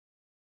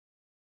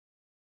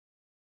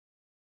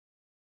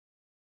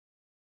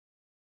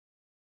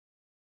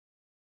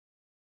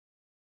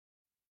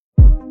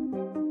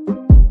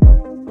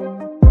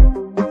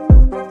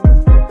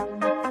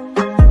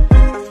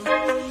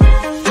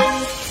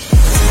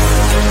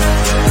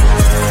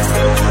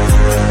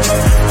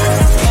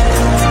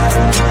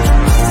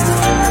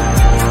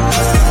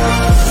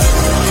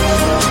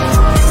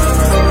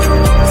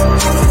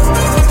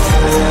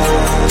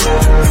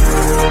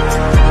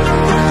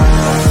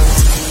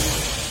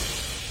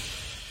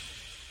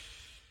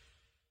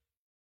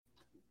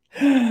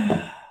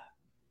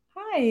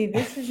Hi,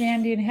 this is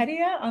Andy and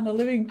Hedia on the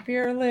Living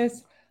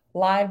Fearless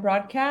live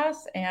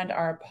broadcast and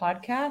our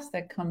podcast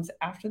that comes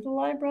after the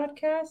live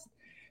broadcast.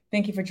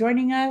 Thank you for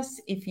joining us.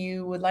 If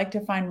you would like to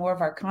find more of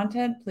our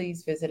content,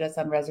 please visit us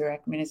on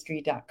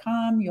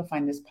resurrectministry.com. You'll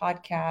find this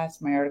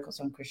podcast, my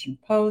articles on Christian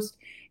Post,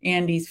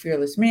 Andy's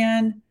Fearless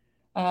Man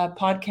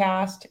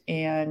podcast,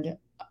 and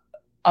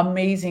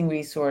amazing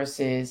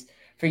resources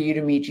for you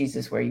to meet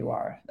Jesus where you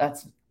are.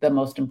 That's the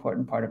most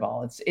important part of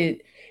all.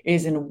 It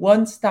is a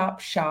one-stop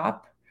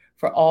shop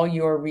for all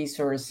your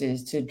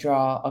resources to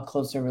draw a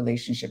closer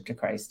relationship to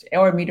Christ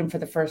or meet him for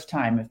the first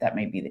time, if that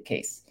may be the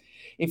case.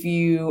 If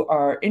you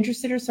are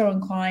interested or so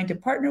inclined to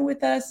partner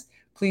with us,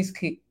 please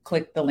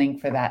click the link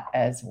for that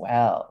as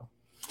well.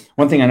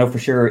 One thing I know for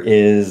sure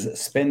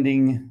is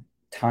spending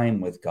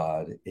time with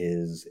God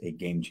is a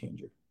game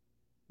changer.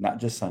 Not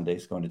just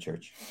Sundays, going to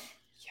church.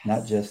 Yes.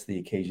 Not just the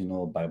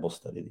occasional Bible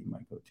study that you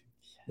might go to.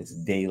 Yes. It's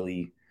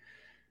daily.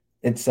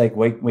 It's like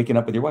waking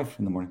up with your wife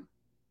in the morning.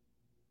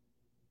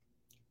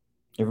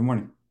 Every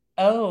morning.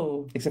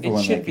 Oh, except for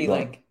it should be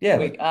like, yeah,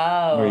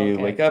 where you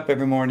wake up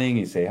every morning,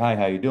 you say, hi,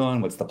 how you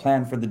doing? What's the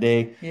plan for the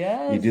day?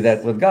 Yes. You do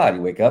that with God.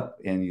 You wake up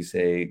and you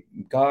say,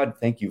 God,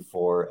 thank you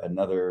for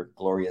another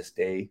glorious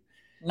day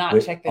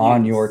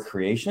on your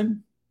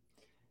creation.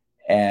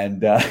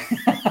 And I'm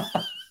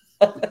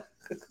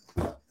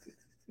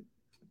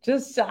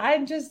just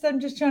trying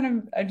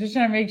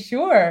to make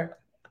sure.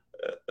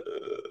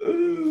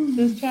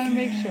 Just trying to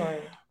make sure.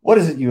 What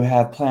is it you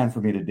have planned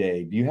for me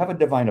today? Do you have a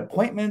divine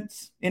appointment?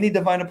 Any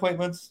divine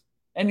appointments?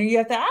 And you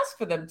have to ask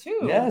for them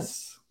too.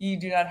 Yes. You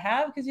do not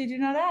have because you do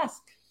not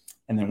ask.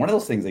 And then one of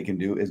those things they can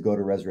do is go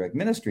to Resurrect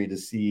Ministry to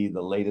see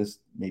the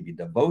latest, maybe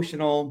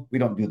devotional. We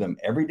don't do them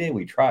every day.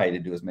 We try to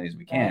do as many as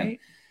we can.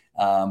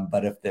 Right.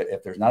 But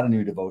if there's not a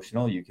new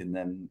devotional, you can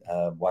then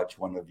watch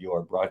one of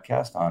your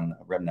broadcasts on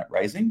Remnant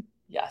Rising.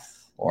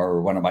 Yes.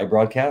 Or one of my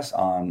broadcasts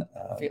on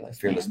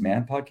Fearless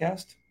Man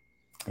podcast.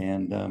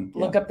 And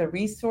look up the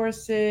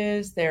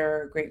resources. There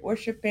are great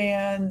worship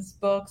bands,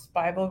 books,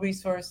 Bible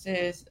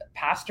resources,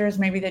 pastors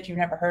maybe that you've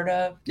never heard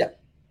of. Yeah.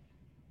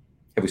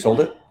 Have we sold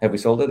it? Have we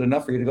sold it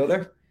enough for you to go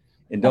there?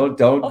 And don't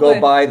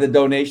go by the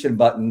donation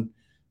button.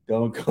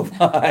 Don't go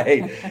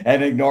by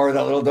and ignore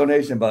that little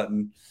donation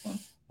button.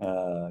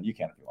 You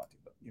can if you want to,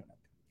 but you don't have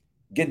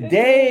to. Good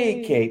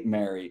day, Kate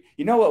Mary.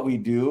 You know what we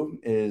do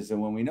is,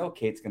 and when we know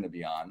Kate's going to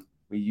be on,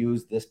 we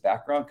use this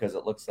background because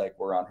it looks like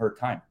we're on her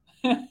time.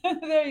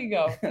 There you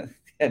go.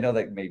 I know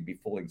that may be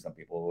fooling some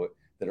people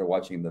that are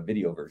watching the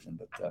video version,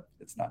 but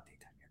it's not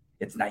daytime here.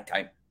 It's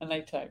nighttime.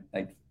 Nighttime.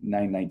 Like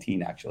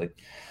 9:19, actually.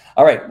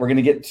 All right, we're going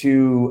to get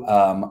to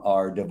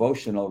our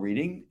devotional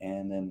reading,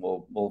 and then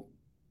we'll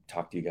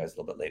talk to you guys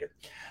a little bit later.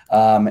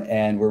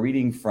 And we're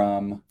reading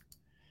from,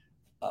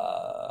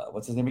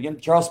 what's his name again?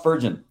 Charles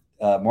Spurgeon,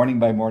 Morning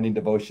by Morning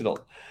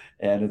Devotional.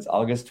 And it's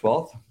August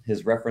 12th.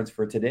 His reference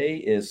for today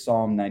is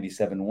Psalm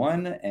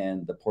 97:1.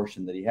 And the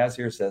portion that he has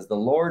here says, the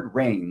Lord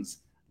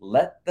reigns,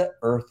 let the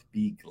earth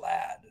be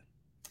glad.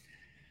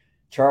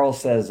 Charles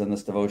says in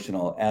this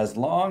devotional, as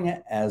long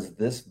as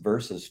this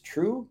verse is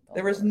true,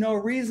 there is no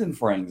reason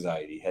for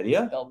anxiety.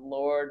 Hedia? The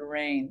Lord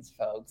reigns,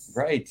 folks.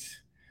 Right.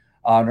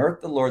 On earth,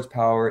 the Lord's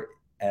power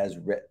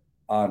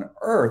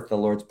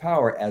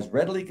as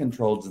readily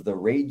controls the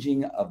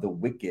raging of the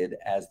wicked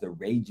as the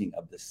raging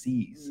of the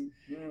seas.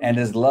 Mm-hmm. And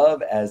his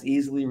love as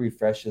easily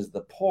refreshes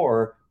the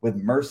poor with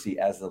mercy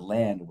as the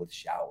land with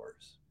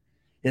showers.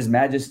 His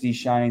majesty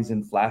shines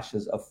in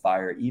flashes of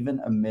fire, even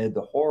amid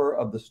the horror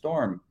of the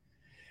storm.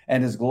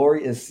 And his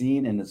glory is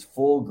seen in its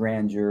full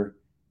grandeur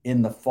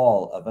in the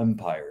fall of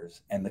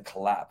empires and the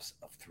collapse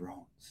of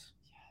thrones.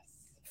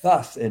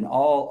 Thus, in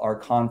all our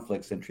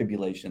conflicts and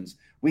tribulations,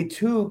 we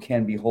too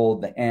can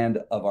behold the hand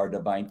of our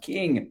divine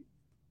King.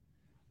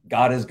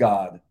 God is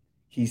God.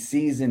 He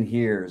sees and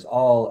hears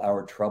all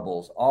our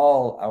troubles,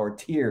 all our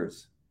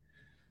tears.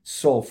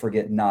 Soul,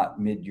 forget not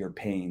mid your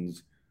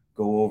pains.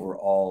 Go over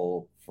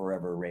all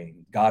forever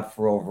reign. God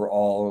for over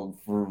all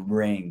for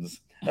reigns.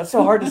 That's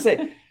so hard to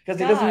say because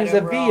he doesn't use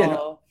a V in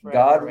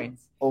God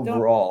reigns.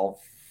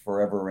 Overall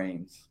forever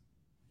reigns.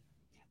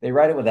 They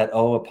write it with that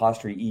O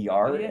apostrophe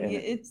ER. Yeah,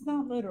 it's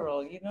not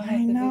literal. You don't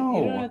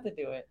have to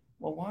do it.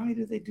 Well, why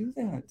do they do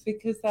that?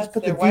 Because that's just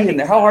put the V in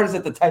there. How hard is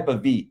it to type a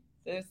V?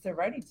 It's their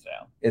writing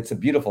style. It's a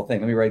beautiful thing.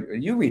 Let me write.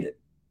 You read it.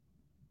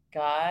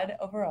 God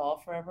overall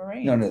forever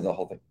reigns. No, the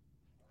whole thing.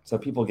 So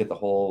people get the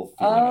whole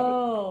feeling of it.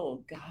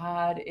 Oh,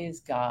 God is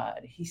God.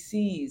 He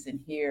sees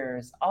and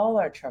hears all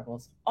our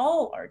troubles,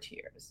 all our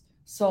tears.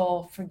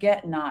 Soul,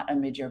 forget not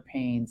amid your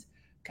pains.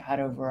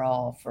 God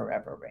overall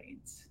forever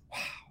reigns. Wow,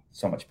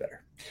 so much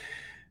better.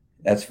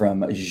 That's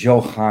from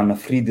Johann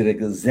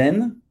Friedrich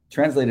Zen,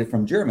 translated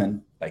from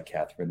German by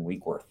Catherine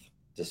Winkworth.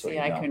 Just so you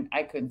know.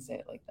 I couldn't say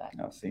it like that.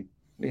 No, see,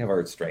 we have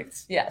our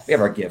strengths. Yes. We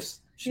have our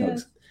gifts.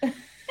 Yes.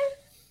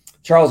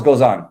 Charles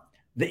goes on.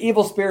 The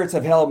evil spirits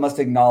of hell must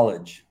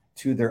acknowledge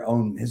to their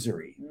own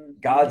misery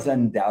God's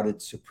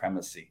undoubted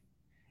supremacy.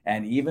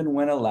 And even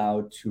when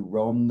allowed to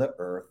roam the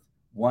earth,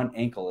 one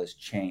ankle is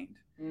chained.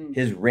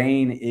 His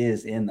reign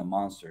is in the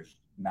monster's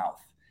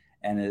mouth,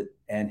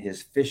 and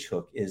his fish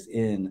hook is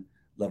in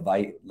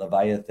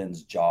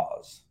Leviathan's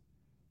jaws.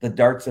 The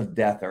darts of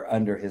death are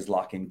under his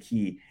lock and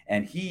key,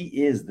 and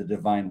he is the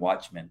divine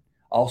watchman,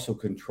 also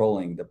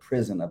controlling the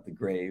prison of the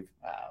grave.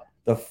 Wow.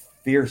 The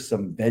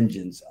fearsome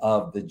vengeance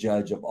of the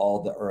judge of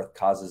all the earth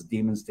causes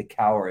demons to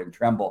cower and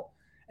tremble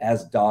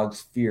as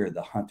dogs fear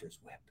the hunter's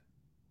whip.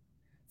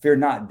 Fear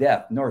not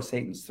death, nor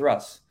Satan's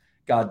thrusts.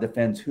 God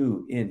defends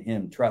who in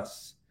him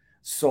trusts.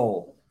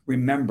 Soul,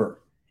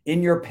 remember,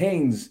 in your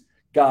pains,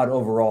 God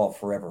over all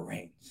forever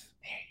reigns.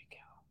 There you go.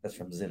 That's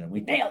from Zen and we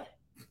nailed it.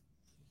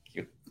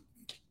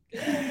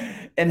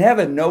 In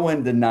heaven, no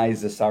one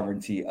denies the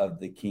sovereignty of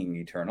the King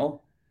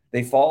eternal.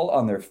 They fall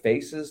on their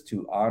faces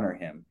to honor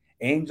him.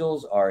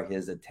 Angels are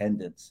his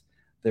attendants.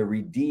 The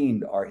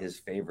redeemed are his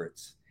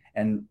favorites.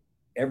 And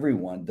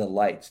everyone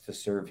delights to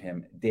serve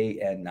him day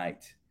and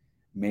night.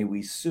 May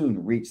we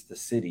soon reach the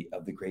city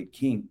of the great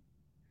King.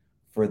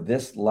 For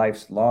this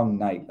life's long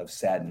night of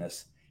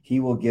sadness, he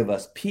will give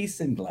us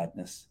peace and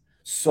gladness.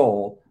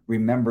 Soul,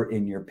 remember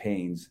in your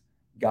pains,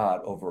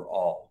 God over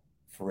all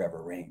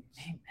forever reigns.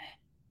 Amen.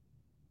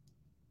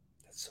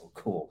 That's so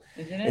cool.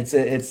 Isn't it?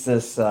 It's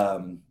this,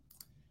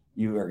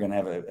 you are going to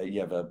have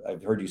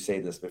I've heard you say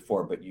this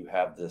before, but you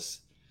have this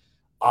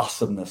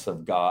awesomeness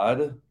of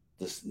God,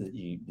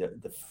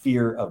 the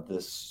fear of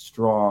this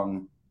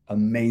strong,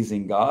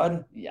 amazing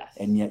God. Yes.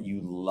 And yet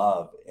you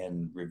love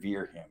and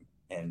revere him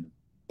and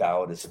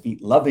bow at his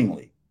feet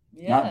lovingly.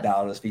 Yes. Not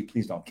bow at his feet,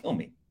 please don't kill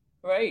me.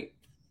 Right.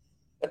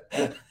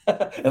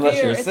 Unless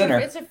fear, you're a sinner.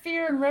 It's a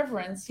fear and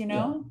reverence, you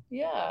know?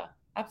 Yeah,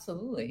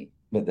 absolutely.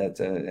 But that's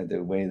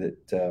the way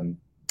that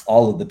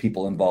all of the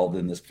people involved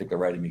in this particular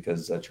writing,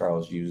 because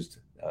Charles used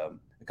a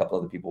couple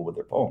other people with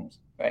their poems.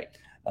 Right.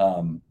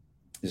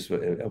 Just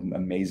an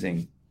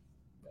amazing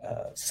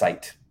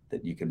sight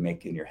that you can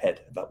make in your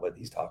head about what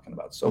he's talking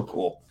about. So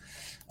cool.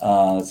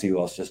 Let's see who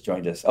else just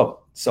joined us.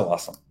 Oh, so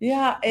awesome.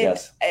 Yeah.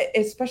 Yes.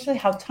 Especially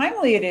how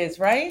timely it is,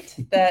 right?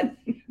 That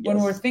Yes.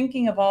 when we're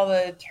thinking of all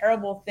the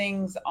terrible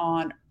things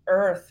on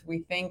earth, we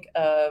think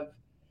of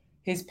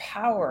his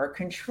power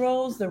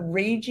controls the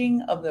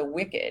raging of the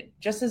wicked,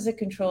 just as it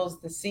controls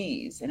the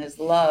seas, and his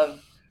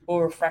love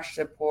will refresh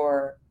the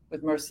poor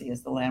with mercy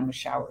as the land with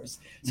showers.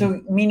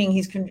 So meaning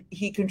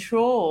he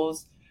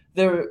controls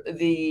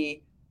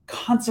the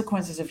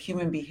consequences of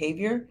human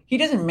behavior. He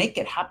doesn't make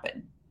it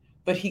happen,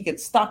 but he could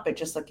stop it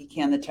just like he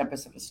can the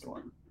tempest of a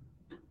storm.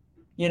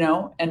 You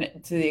know, and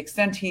to the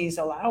extent he's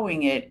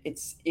allowing it,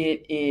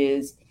 it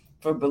is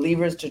for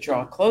believers to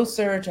draw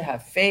closer, to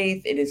have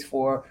faith. It is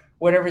for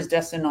whatever is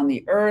destined on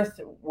the earth,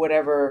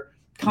 whatever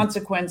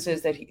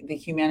consequences that the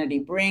humanity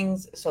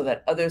brings, so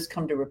that others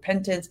come to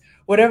repentance,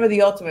 whatever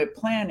the ultimate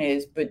plan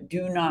is. But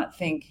do not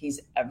think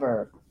he's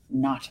ever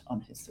not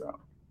on his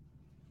throne.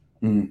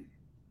 You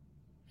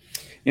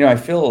know, I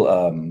feel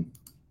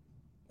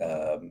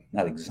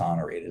not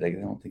exonerated. I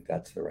don't think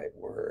that's the right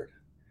word.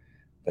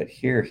 But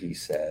here he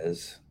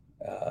says,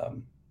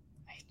 the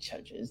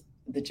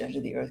judge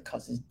of the earth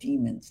causes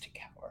demons to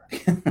cower.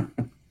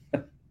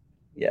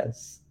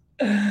 Yes.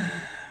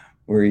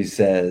 Where he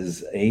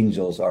says,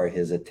 angels are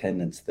his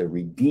attendants. The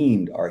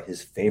redeemed are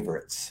his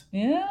favorites.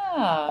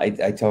 Yeah.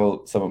 I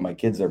tell some of my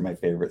kids are my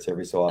favorites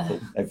every so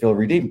often. I feel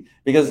redeemed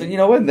because, you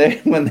know, when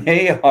they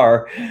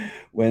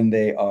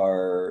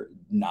are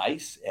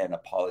nice and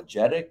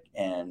apologetic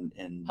and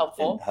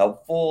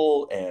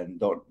helpful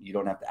and you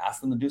don't have to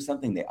ask them to do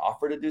something. They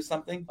offer to do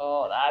something.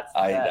 Oh, that's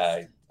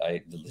I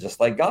just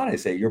like God, I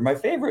say, you're my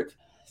favorite.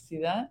 See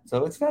that?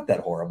 So it's not that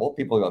horrible.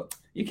 People go,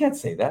 you can't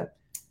say that.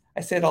 I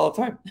say it all the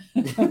time.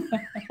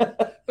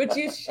 But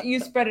you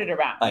spread it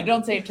around. You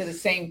don't say it to the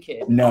same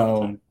kid.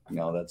 No,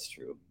 that's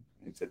true.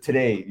 It's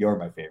today you're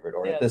my favorite,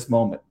 or Yes. at this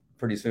moment,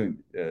 pretty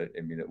soon. I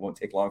mean, it won't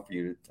take long for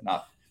you to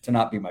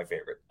not be my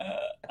favorite.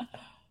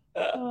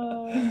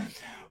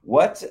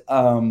 What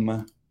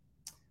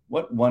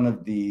one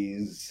of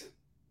these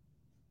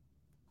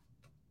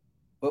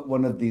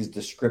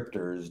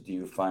descriptors do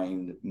you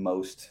find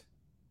most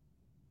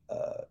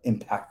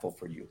impactful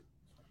for you?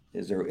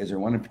 Is there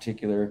one in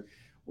particular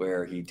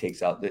where he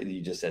takes out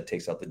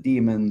the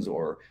demons,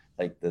 or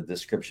like the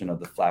description of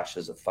the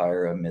flashes of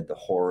fire amid the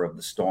horror of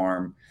the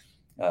storm?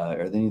 Are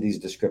any of these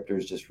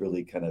descriptors just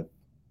really kind of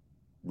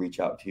reach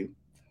out to you?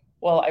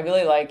 Well, I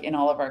really like in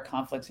all of our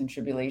conflicts and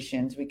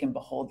tribulations, we can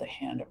behold the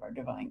hand of our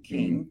divine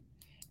King,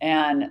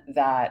 and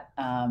that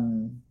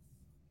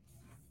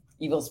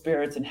evil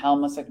spirits in hell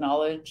must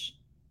acknowledge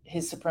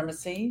his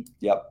supremacy.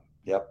 Yep.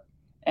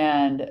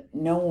 And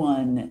no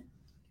one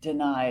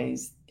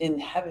denies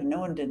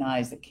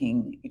the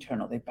King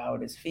eternal. They bow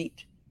at his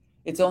feet.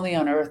 It's only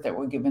on earth that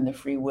we're given the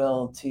free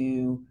will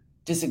to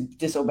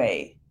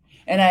disobey.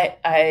 And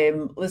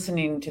I'm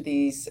listening to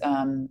these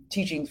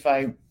teachings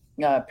by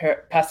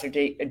Pastor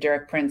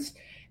Derek Prince,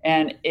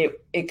 and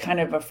it kind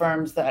of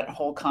affirms that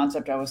whole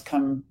concept I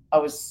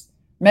was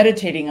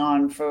meditating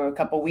on for a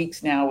couple of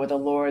weeks now, where the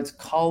Lord's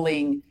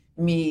calling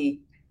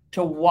me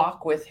to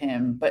walk with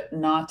him, but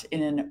not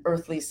in an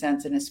earthly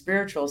sense, in a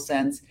spiritual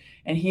sense.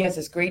 And he has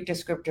this great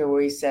descriptor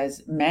where he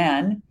says,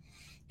 man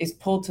is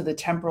pulled to the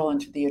temporal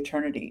and to the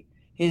eternity.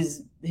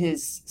 His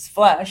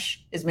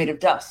flesh is made of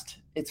dust.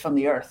 It's from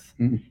the earth,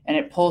 and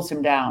it pulls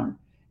him down.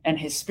 And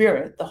his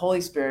spirit, the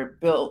Holy Spirit,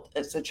 built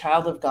as a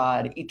child of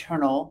God,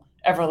 eternal,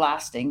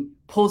 everlasting,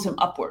 pulls him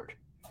upward.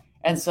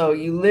 And so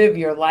you live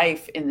your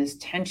life in this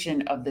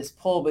tension of this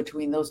pull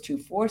between those two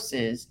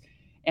forces.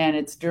 And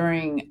it's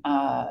during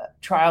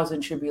trials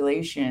and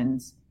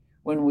tribulations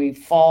when we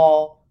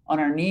fall on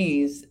our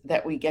knees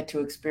that we get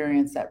to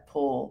experience that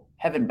pull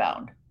heaven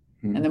bound.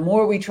 And the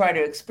more we try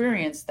to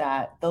experience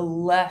that, the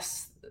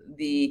less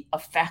the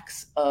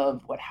effects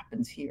of what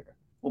happens here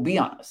will be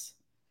on us.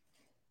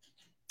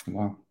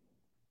 Wow.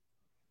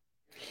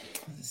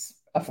 This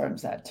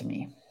affirms that to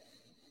me.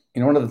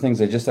 You know, one of the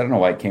things I don't know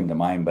why it came to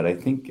mind, but I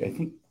think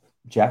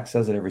Jack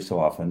says it every so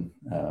often,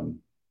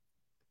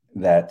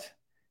 that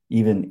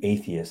even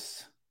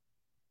atheists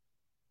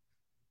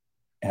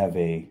have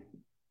an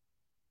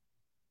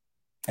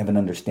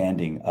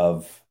understanding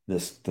of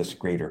this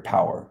greater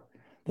power,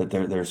 that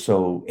they're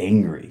so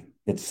angry.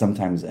 It's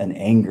sometimes an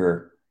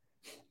anger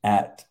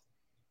at,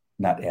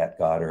 not at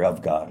God or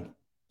of God.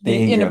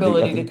 The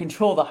inability to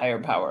control the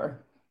higher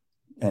power.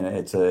 And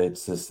it's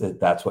just,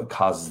 that's what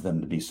causes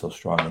them to be so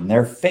strong in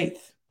their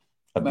faith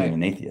of being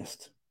an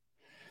atheist.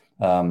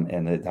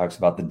 And it talks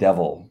about the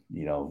devil,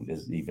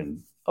 is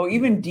even...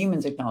 even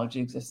demons acknowledge the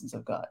existence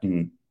of God.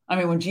 I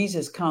mean, when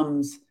Jesus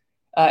comes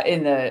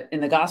in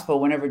the gospel,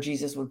 whenever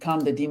Jesus would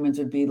come, the demons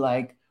would be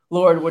like,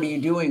 Lord, what are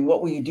you doing?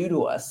 What will you do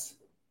to us?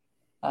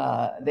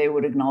 They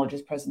would acknowledge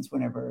his presence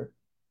whenever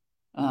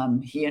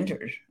he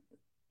entered.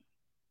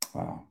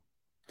 Wow.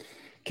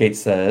 Kate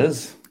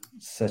says,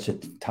 go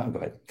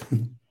ahead.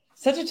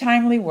 Such a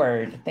timely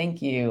word.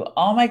 Thank you.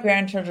 All my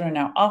grandchildren are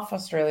now off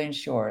Australian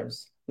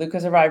shores.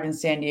 Lucas arrived in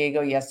San Diego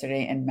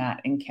yesterday and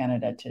Matt in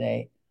Canada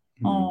today.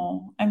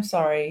 Oh, I'm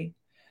sorry.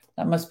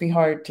 That must be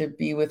hard to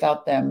be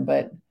without them,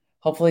 but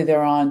hopefully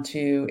they're on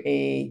to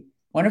a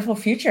wonderful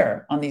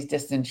future on these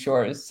distant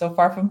shores, so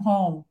far from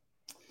home.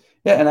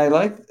 Yeah, and I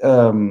like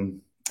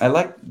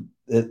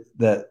it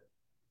that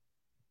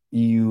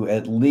you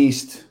at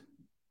least,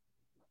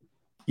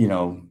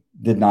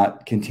 did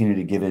not continue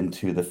to give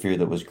into the fear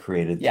that was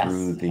created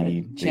through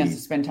the chance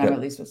to spend time at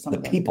least with some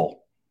of them.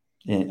 People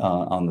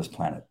on this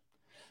planet.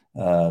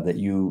 That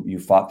you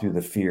fought through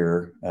the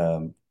fear,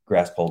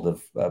 grasped hold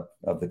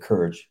of the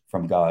courage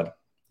from God,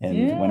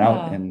 and went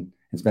out and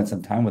spent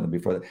some time with him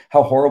before that.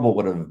 How horrible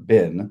would it have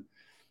been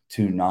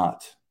to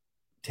not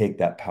take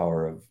that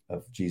power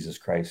of Jesus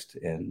Christ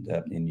and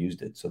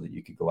used it so that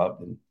you could go out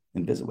and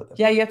visit with him.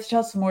 Yeah, you have to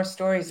tell some more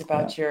stories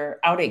about your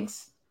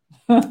outings.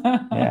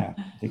 Yeah,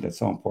 I think that's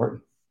so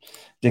important.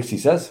 Dixie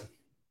says,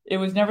 it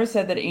was never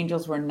said that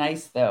angels were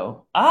nice,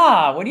 though.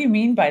 What do you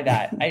mean by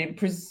that? I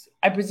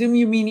presume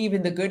you mean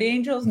even the good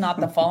angels, not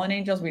the fallen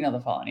angels. We know the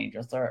fallen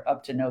angels are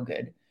up to no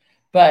good.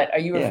 But are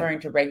you referring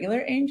to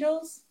regular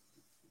angels?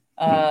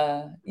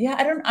 Nice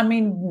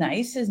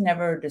is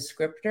never a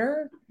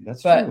descriptor.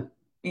 That's true.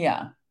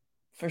 Yeah,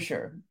 for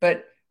sure.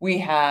 But we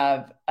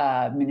have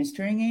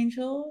ministering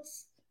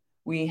angels.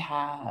 We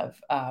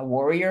have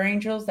warrior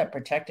angels that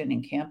protect and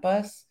encamp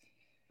us.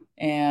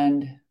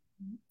 And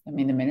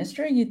the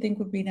ministering you'd think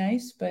would be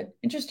nice, but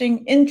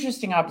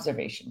interesting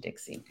observation,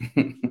 Dixie.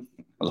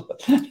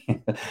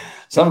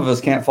 Some of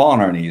us can't fall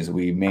on our knees.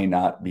 We may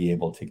not be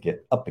able to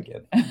get up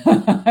again.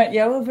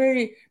 Yeah, well,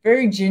 very,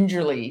 very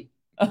gingerly.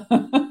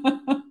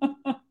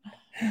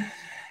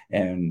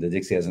 And the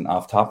Dixie has an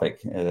off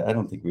topic. I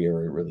don't think it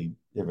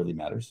really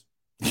matters.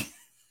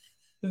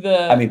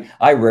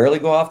 I rarely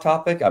go off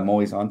topic. I'm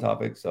always on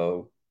topic.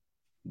 So,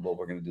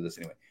 we're going to do this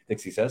anyway.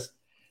 Dixie says.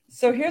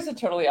 So here's a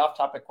totally off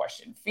topic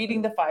question.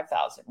 Feeding the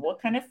 5,000.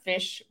 What kind of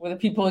fish were the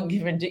people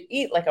given to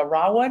eat? Like a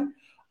raw one?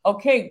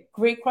 Okay,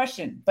 great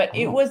question. But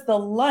it was the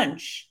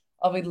lunch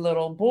of a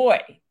little boy.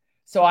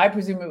 So I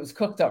presume it was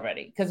cooked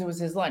already because it was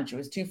his lunch. It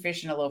was 2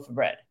 fish and a loaf of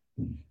bread.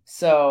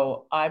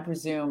 So I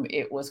presume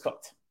it was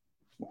cooked.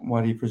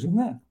 Why do you presume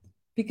that?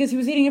 Because he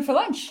was eating it for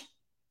lunch.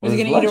 Was he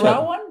going to eat a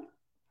raw one?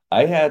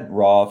 I had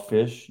raw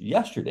fish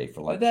yesterday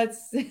for lunch.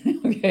 That's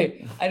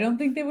okay. I don't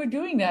think they were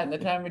doing that in the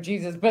time of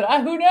Jesus, but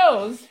who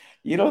knows?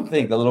 You don't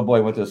think the little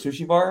boy went to a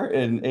sushi bar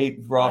and ate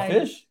raw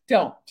fish?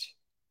 Don't.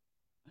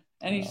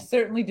 And he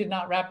certainly did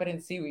not wrap it in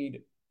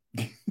seaweed.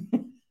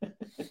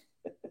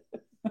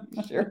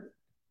 Sure.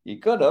 He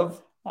could have.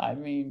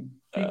 He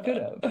could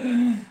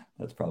have.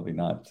 That's probably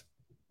not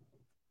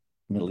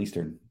Middle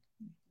Eastern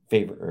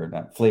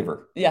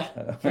flavor.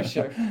 Yeah, for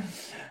sure.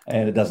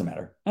 And it doesn't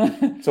matter.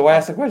 So I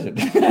asked the question.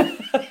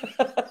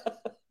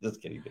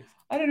 Just kidding.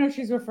 I don't know if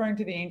she's referring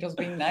to the angels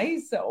being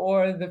nice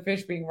or the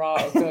fish being raw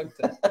or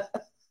cooked.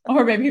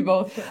 Or maybe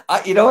both.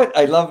 You know what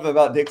I love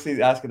about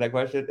Dixie asking that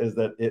question is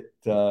that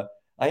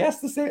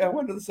I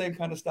wonder the same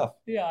kind of stuff.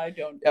 Yeah, I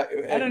don't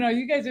know.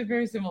 You guys are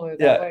very similar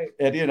that way.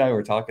 Eddie and I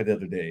were talking the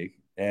other day,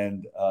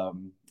 and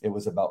it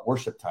was about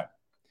worship time.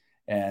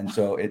 And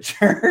so at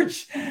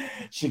church,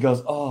 she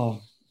goes,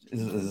 "Oh,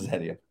 this is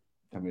Hedia."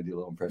 I'm going to do a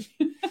little impression.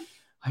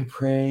 I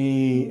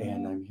pray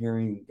and I'm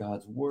hearing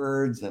God's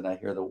words and I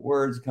hear the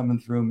words coming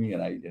through me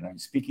and I'm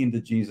speaking to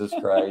Jesus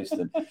Christ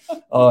and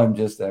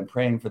I'm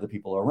praying for the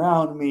people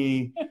around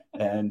me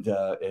and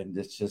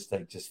it's just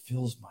like just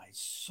fills my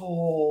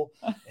soul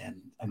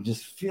and I'm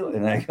just feeling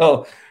and I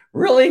go,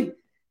 really?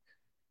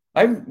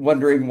 I'm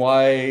wondering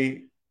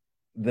why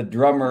the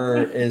drummer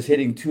is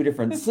hitting two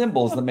different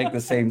cymbals that make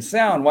the same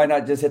sound. Why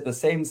not just hit the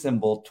same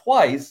cymbal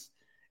twice?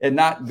 And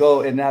not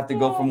go and have to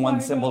go from one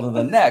symbol to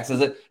the next.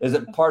 Is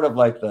it part of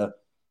like the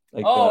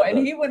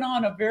he went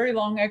on a very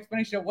long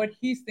explanation of what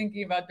he's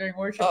thinking about during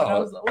worship. And I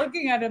was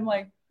looking at him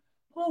like,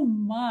 oh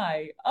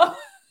my.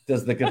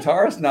 Does the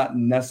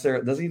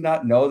guitarist does he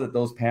not know that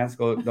those pants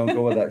don't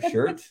go with that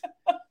shirt?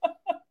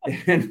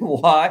 And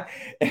why?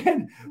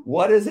 And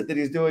what is it that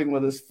he's doing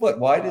with his foot?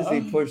 Why does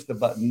he push the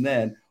button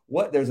then?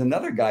 There's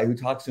another guy who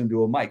talks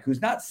into a mic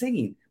who's not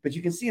singing, but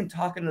you can see him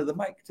talking to the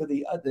mic. To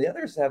the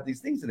others have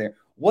these things in there.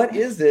 What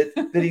is it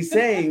that he's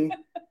saying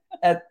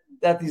at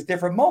these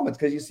different moments?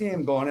 Because you see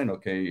him going in.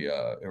 Okay,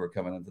 we're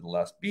coming into the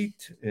last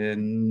beat,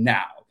 and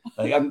now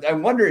like,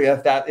 I'm wondering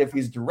if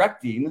he's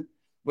directing,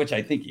 which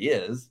I think he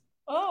is.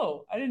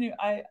 Oh, I didn't even.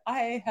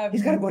 I have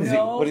He's got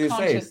no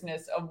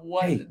consciousness of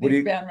what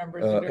these band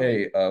members are doing.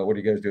 Hey, what are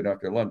you guys doing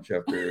after lunch?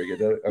 Are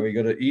we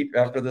going to eat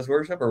after this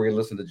worship, or are we going to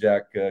listen to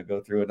Jack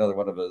go through another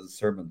one of his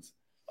sermons?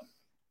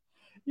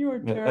 You were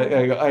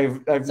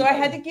terrible. So I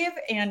had to give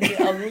Andy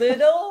a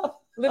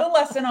little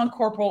lesson on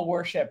corporal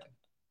worship,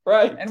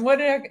 right? And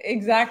what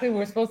exactly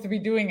we're supposed to be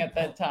doing at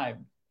that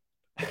time.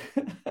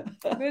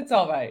 It's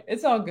all right.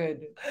 It's all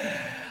good.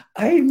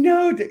 I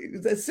know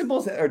the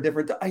symbols are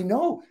different. I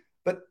know.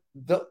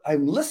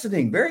 I'm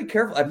listening very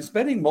carefully. I'm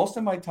spending most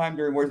of my time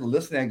during worship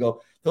listening. I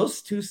go,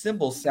 those two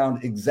symbols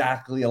sound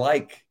exactly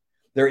alike.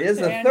 There is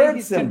a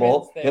third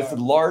symbol that's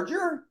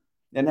larger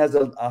and has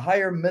a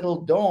higher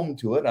middle dome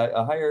to it,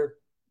 a higher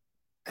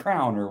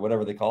crown or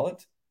whatever they call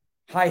it,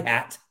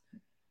 hi-hat.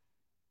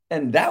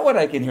 And that one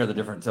I can hear the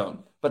different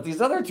tone. But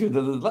these other two,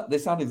 they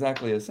sound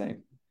exactly the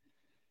same.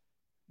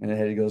 And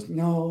then he goes,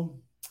 no,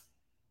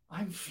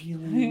 I'm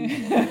feeling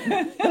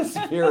the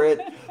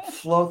Spirit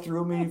flow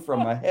through me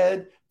from my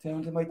head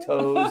down to my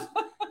toes,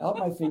 out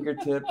my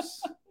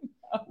fingertips,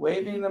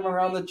 waving them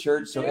around the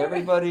church so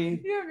everybody...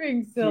 You're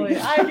being silly.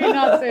 I do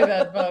not say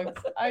that,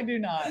 folks. I do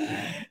not.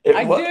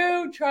 I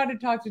do try to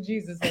talk to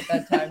Jesus at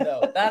that time,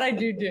 though. That I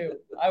do.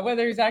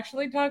 Whether he's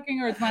actually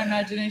talking or it's my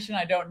imagination,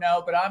 I don't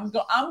know. But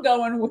I'm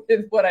going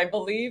with what I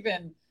believe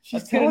in.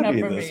 She's telling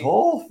me this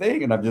whole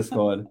thing, and I'm just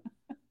going...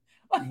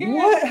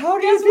 What? How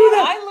do you do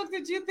that? I looked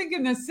at you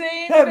thinking the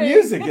same that thing.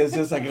 Music is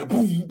just like a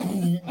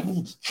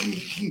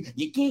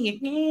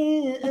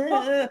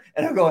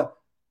and I'm going,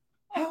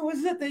 how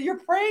is it that you're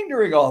praying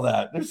during all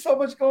that? There's so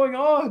much going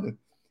on.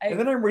 And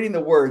then I'm reading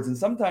the words, and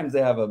sometimes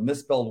they have a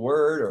misspelled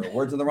word or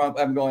words in the wrong.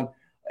 I'm going,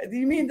 do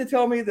you mean to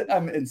tell me that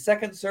I'm in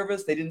second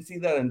service? They didn't see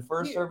that in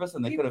first service,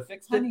 and they could have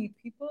fixed it? Honey,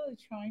 people are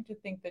trying to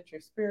think that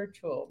you're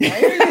spiritual.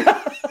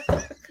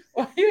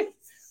 Why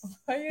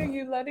are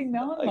you letting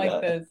on like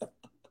this?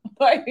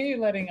 Why are you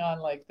letting on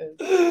like this?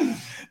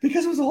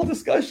 Because it was a whole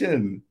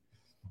discussion.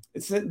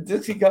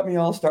 Dixie got me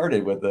all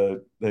started with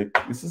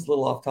this is a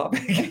little off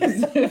topic.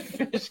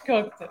 Fish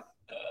cooked.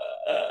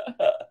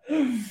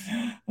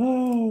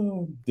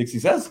 Oh, Dixie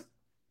says.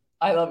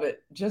 I love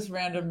it. Just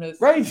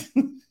randomness. Right.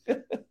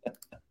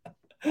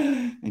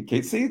 And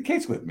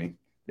Kate's with me.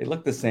 They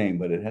look the same,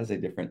 but it has a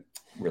different,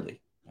 really.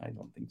 I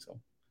don't think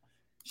so.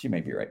 She may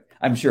be right.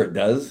 I'm sure it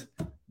does,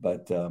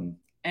 but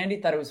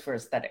Andy thought it was for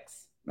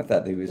aesthetics. I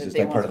thought it was just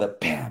like part of the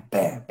bam,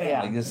 bam, bam.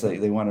 Yeah. Like just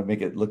like they want to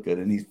make it look good,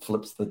 and he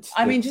flips the.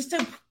 I mean, just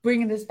to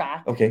bring this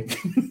back. Okay.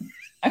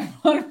 I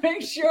want to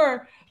make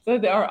sure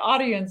that our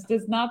audience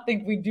does not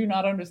think we do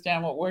not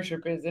understand what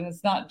worship is, and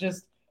it's not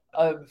just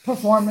a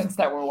performance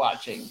that we're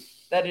watching.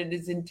 That it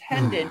is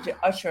intended to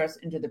usher us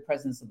into the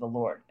presence of the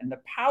Lord, and the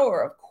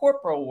power of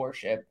corporal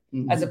worship,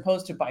 as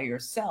opposed to by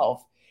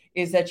yourself,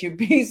 is that you're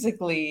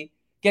basically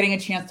getting a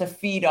chance to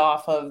feed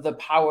off of the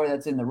power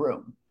that's in the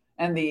room.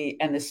 And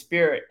the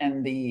spirit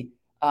and the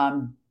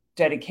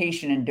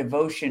dedication and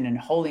devotion and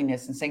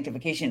holiness and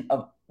sanctification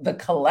of the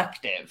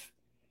collective.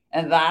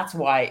 And that's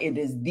why it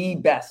is the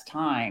best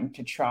time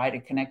to try to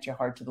connect your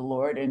heart to the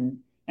Lord and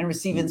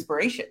receive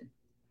inspiration.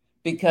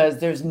 Because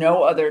there's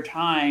no other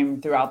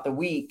time throughout the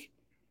week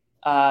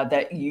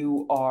that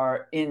you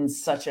are in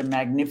such a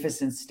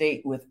magnificent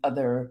state with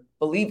other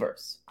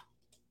believers.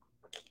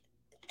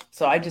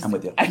 So I just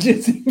encourage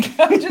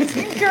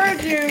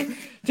you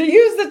to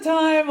use the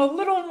time a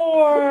little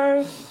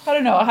more. I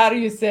don't know. How do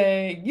you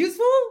say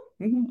useful?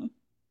 Mm-hmm.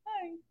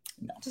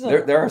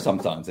 No. There are some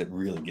songs that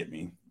really get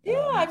me.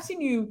 Yeah, I've seen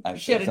you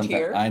shed a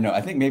tear. I know.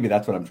 I think maybe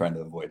that's what I'm trying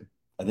to avoid.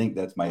 I think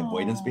that's my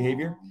avoidance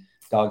behavior.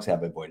 Dogs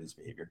have avoidance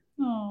behavior.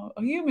 Oh,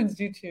 humans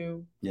do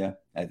too. Yeah,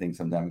 I think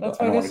sometimes. That's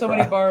why there's so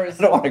many bars.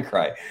 I don't want to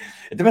cry.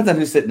 It depends on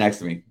who's sitting next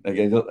to me. Like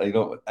I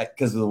don't,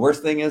 because the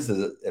worst thing is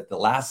if the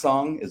last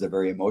song is a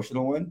very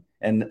emotional one,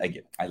 and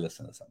again, I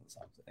listen to some of the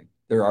songs.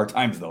 There are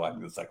times though I'm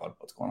just like,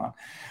 what's going on?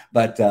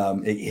 But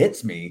it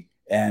hits me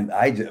And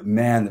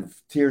man, the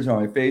tears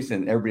on my face,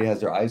 and everybody has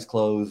their eyes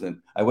closed.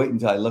 And I wait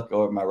until I look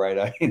over my right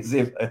eye and see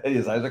if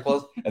his eyes are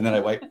closed, and then I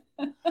wipe.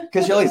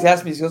 Because she always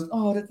asks me, she goes,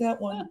 "Oh, did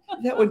that one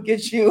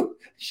get you?"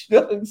 She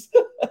does.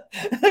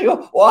 I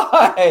go,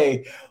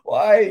 "Why?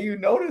 Why are you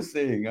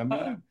noticing?"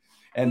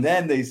 And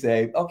then they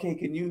say, "Okay,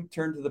 can you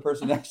turn to the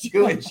person next to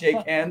you and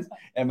shake hands?"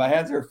 And my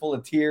hands are full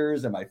of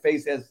tears, and my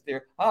face has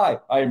tears. "Hi,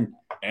 I'm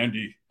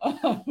Andy,"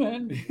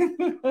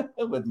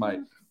 with my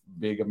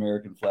big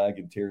American flag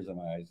and tears in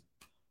my eyes.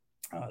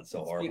 It's so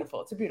horrible.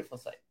 Beautiful. It's a beautiful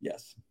sight.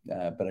 Yes,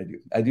 but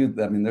I do.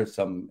 I mean, there's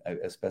some,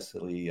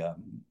 especially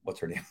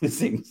what's her name? Who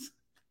sings?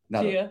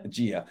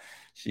 Gia.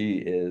 She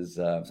is.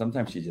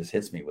 Sometimes she just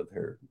hits me with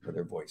her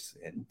voice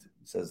and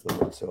says the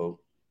word so.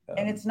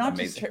 And it's not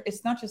amazing. just her.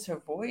 It's not just her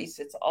voice.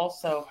 It's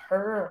also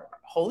her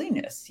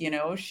holiness. You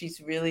know, she's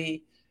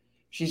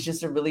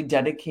just a really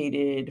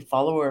dedicated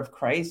follower of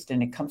Christ,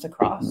 and it comes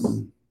across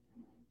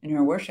in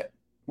her worship.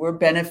 We're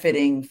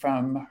benefiting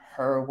from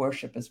her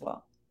worship as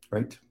well.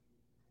 Right.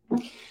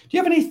 Do you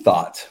have any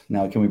thought?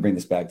 Now, can we bring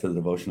this back to the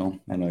devotional?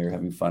 I know you're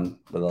having fun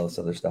with all this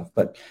other stuff,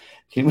 but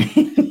can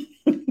we?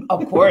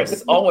 Of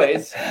course,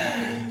 always.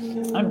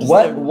 I'm just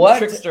a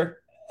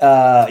trickster.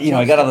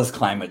 I got all this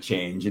climate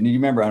change, and you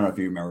remember? I don't know if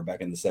you remember back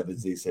in the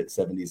 70s. They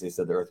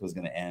said the Earth was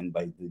going to end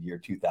by the year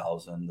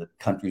 2000. The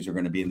countries are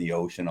going to be in the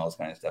ocean, all this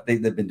kind of stuff.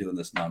 They've been doing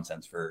this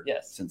nonsense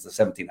since the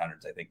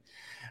 1700s, I think.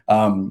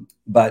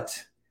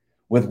 But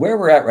with where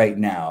we're at right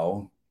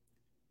now.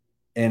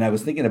 And I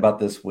was thinking about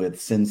this with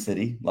Sin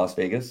City, Las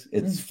Vegas.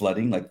 It's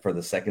flooding like for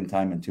the second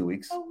time in 2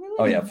 weeks. Oh, really?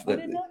 Oh, yeah. I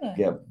didn't know that.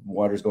 Yeah.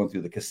 Water's going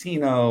through the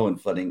casino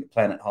and flooding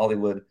Planet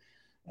Hollywood.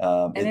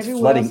 It's everywhere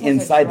flooding else has a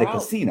inside the drought.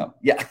 casino.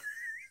 Yeah.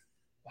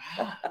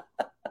 Wow.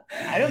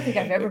 I don't think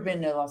I've ever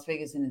been to Las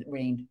Vegas and it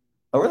rained.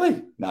 Oh,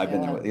 really? No, I've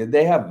been there.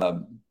 They have,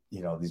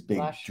 these big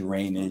Flash.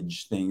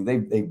 drainage things.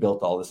 They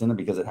built all this in it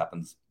because it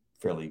happens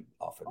fairly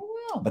often.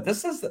 Oh, wow. But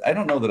I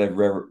don't know that I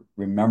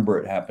remember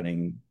it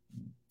happening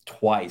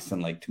twice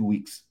in like 2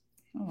 weeks.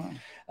 Oh.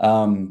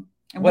 And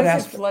why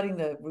is it flooding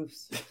the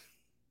roofs?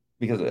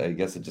 Because I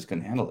guess it just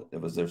couldn't handle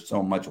it. There's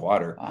so much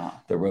water. Wow.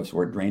 The roofs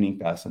weren't draining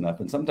fast enough.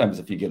 And sometimes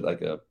if you get like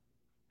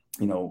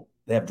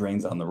they have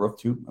drains on the roof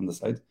too, on the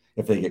sides.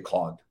 If they get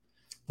clogged,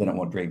 then it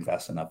won't drain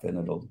fast enough, and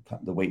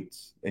the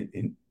weight's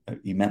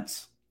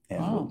immense and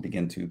will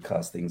begin to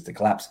cause things to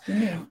collapse.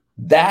 Yeah.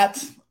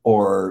 That,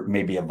 or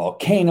maybe a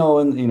volcano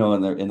in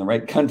the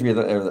right country,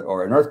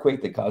 or an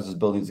earthquake that causes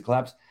buildings to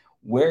collapse.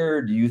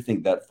 Where do you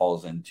think that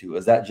falls into?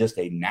 Is that just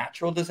a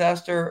natural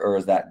disaster, or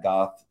is that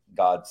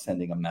God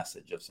sending a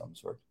message of some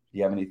sort? Do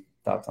you have any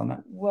thoughts on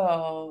that?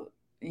 Well,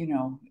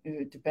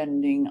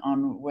 depending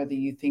on whether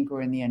you think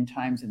we're in the end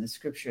times in the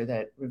scripture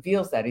that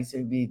reveals that, he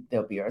said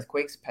there'll be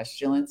earthquakes,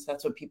 pestilence.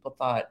 That's what people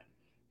thought.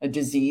 A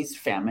disease,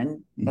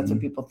 famine. That's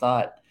what people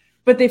thought.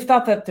 But they've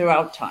thought that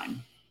throughout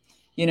time,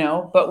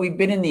 But we've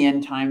been in the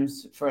end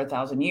times for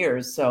 1,000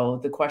 years. So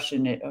the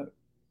question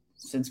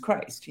since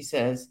Christ, he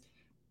says,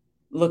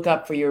 look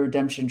up for your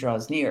redemption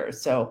draws near.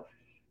 So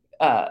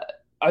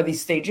are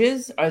these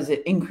stages? Or is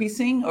it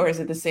increasing, or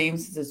is it the same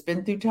since it's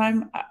been through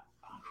time?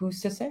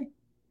 Who's to say?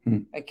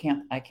 I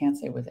can't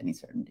say with any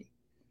certainty.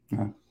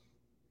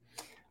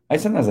 I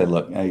sometimes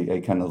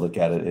I kind of look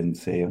at it and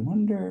say, I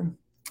wonder.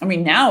 I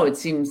mean, now it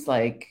seems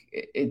like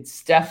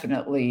it's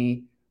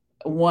definitely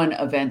one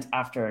event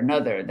after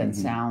another that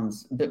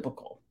sounds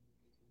biblical.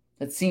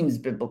 That seems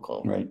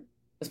biblical, right?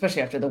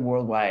 Especially after the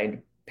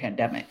worldwide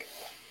pandemic.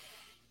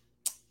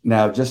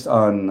 Now, just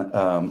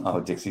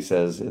on, Dixie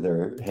says,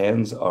 their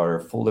hands are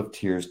full of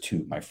tears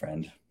too, my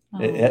friend. Oh.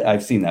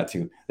 I've seen that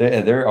too.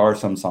 There are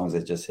some songs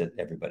that just hit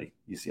everybody.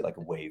 You see like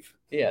a wave.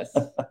 Yes.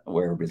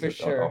 Where everybody's like,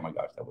 sure. Oh my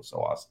gosh, that was so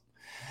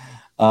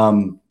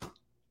awesome.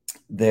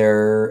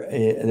 There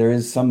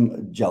is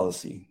some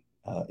jealousy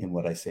in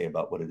what I say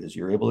about what it is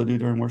you're able to do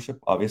during worship,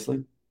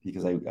 obviously,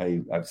 because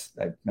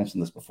I've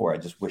mentioned this before. I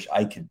just wish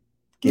I could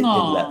get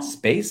into that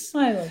space.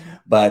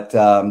 But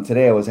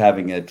today I was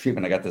having a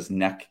treatment. I got this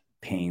neck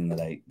pain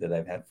that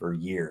I've had for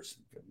years,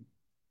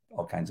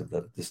 all kinds of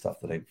the stuff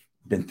that I've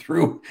been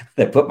through,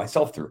 that I put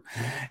myself through.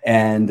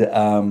 And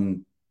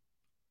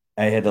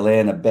I had to lay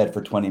in a bed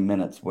for 20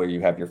 minutes where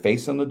you have your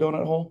face in the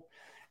donut hole.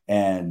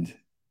 And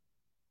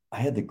I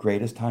had the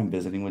greatest time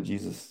visiting with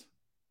Jesus.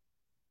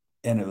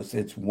 And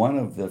it's one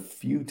of the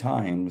few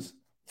times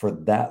for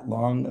that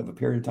long of a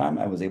period of time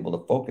I was able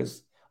to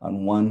focus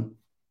on one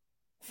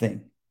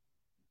thing,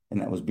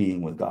 and that was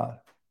being with God.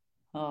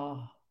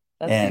 Oh,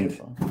 that's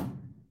beautiful.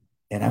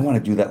 And I want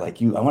to do that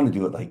like you. I want to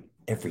do it like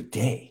every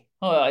day.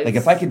 Oh, like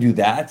if I could do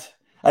that,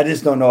 I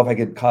just don't know if I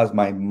could cause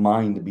my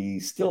mind to be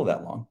still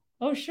that long.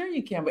 Oh, sure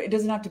you can, but it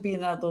doesn't have to be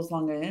in those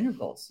longer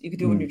intervals. You could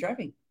do it when you're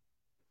driving.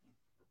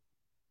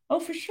 Oh,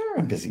 for sure.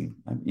 I'm busy.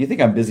 You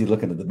think I'm busy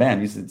looking at the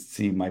band? You should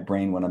see my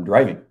brain when I'm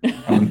driving.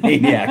 I'm a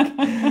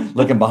maniac.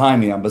 Looking behind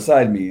me, I'm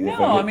beside me.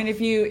 No, I mean, if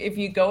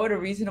you go at a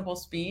reasonable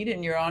speed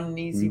and you're on an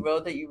easy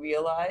road that you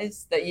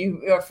realize that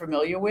you are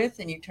familiar with,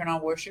 and you turn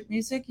on worship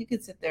music, you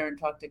could sit there and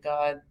talk to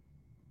God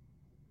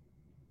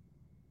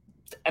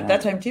at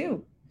that time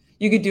too.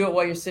 You could do it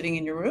while you're sitting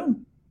in your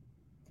room.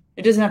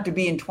 It doesn't have to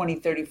be in 20,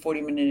 30,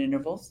 40-minute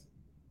intervals.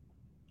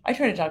 I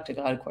try to talk to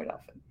God quite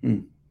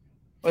often.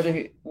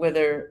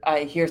 Whether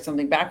I hear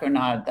something back or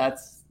not,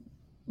 that's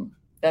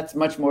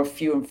much more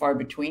few and far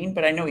between,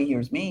 but I know he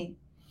hears me.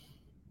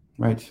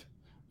 Right.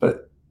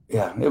 But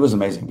yeah, it was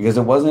amazing because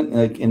it wasn't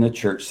like in a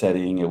church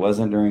setting. It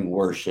wasn't during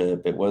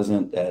worship. It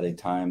wasn't at a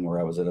time where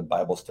I was at a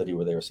Bible study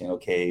where they were saying,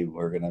 okay,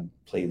 we're going to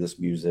play this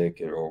music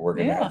or we're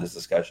going to have this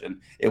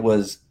discussion. It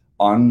was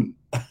on,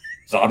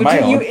 my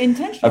own. You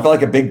intentional. I felt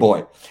like a big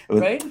boy.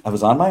 Right? I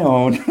was on my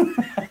own.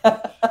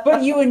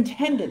 But you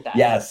intended that.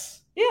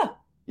 Yes. Yeah.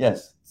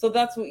 Yes. So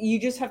that's what you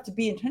just have to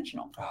be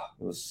intentional. Oh,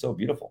 it was so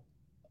beautiful.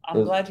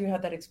 I'm glad you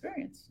had that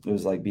experience. It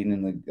was like being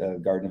in the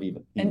Garden of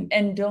Eden.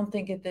 And don't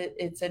think that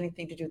it's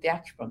anything to do with the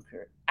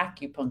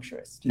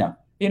acupuncturist.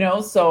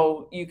 No.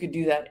 So you could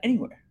do that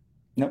anywhere.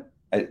 No.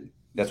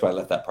 That's why I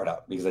left that part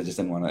out because I just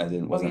didn't want to.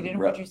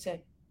 What'd you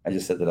say? I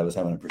just said that I was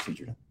having a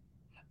procedure done.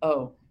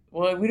 Oh,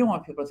 well, we don't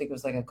want people to think it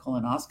was like a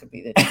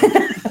colonoscopy.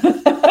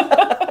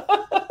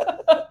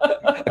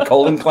 A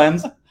colon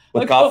cleanse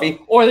with coffee?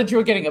 Or that you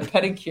were getting a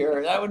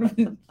pedicure. That would have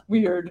been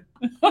weird.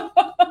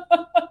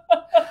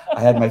 I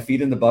had my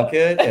feet in the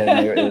bucket.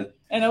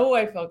 And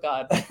I felt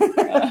God.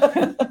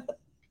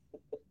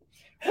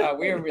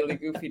 We are really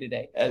goofy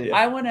today. Yeah.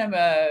 I want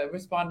to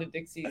respond to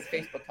Dixie's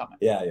Facebook comment.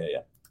 Yeah.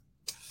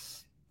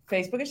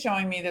 Facebook is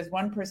showing me there's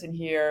one person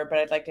here, but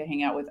I'd like to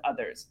hang out with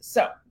others.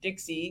 So,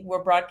 Dixie,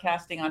 we're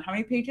broadcasting on how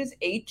many pages?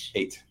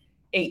 8?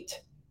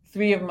 8.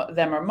 3 of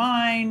them are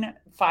mine.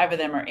 5 of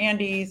them are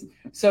Andy's.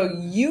 So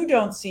you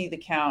don't see the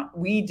count.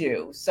 We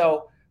do.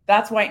 So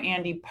that's why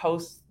Andy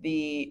posts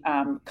the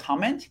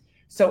comment.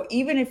 So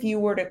even if you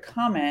were to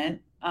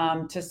comment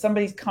to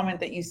somebody's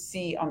comment that you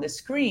see on the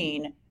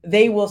screen,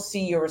 they will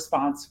see your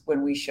response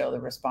when we show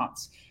the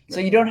response. So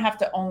you don't have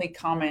to only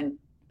comment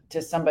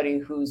to somebody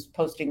who's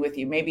posting with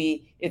you.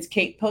 Maybe it's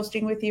Kate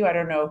posting with you. I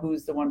don't know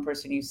who's the one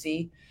person you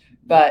see,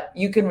 but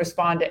you can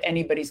respond to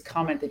anybody's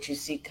comment that you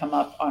see come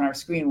up on our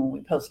screen when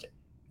we post it.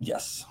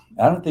 Yes.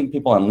 I don't think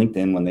people on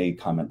LinkedIn, when they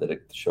comment, that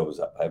it shows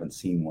up. I haven't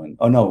seen one.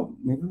 Oh, no.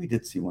 Maybe we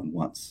did see one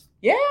once.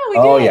 Yeah, we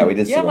did. Oh, yeah, we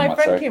did see one once. Yeah,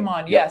 my friend came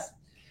on. Yep. Yes.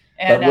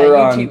 And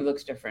YouTube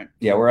looks different.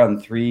 Yeah, we're on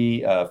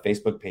 3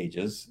 Facebook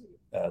pages,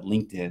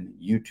 LinkedIn,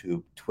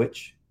 YouTube,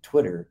 Twitch,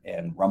 Twitter,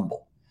 and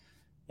Rumble.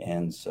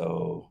 And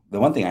so the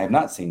one thing I have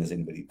not seen is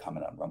anybody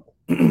comment on Rumble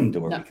to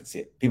where we can see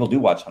it. People do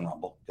watch on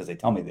Rumble because they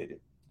tell me they do.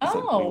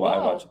 Wow. I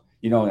watch.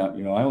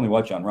 I only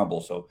watch on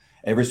Rumble. So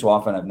every so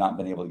often I've not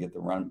been able to get the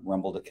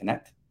Rumble to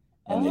connect.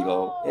 And they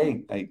go,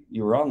 hey,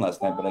 you were on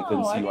last night, but I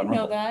couldn't see you on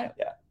Rumble. I didn't know that.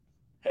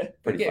 Yeah.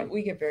 Pretty fun.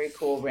 We get very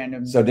cool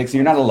random. So Dixie,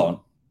 you're not alone.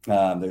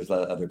 There's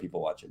other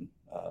people watching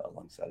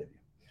alongside of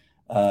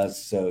you.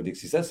 So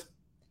Dixie says.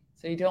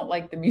 So you don't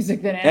like the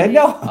music then, Andy?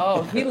 No.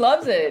 Oh, he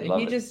loves it.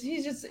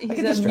 He's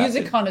a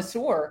music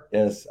connoisseur.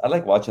 Yes, I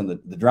like watching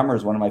the drummer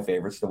is one of my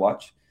favorites to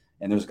watch.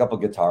 And there's a couple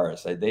of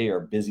guitarists. They are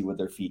busy with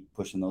their feet,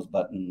 pushing those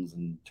buttons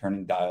and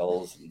turning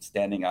dials and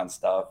standing on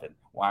stuff and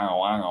wanga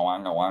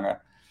wanga wanga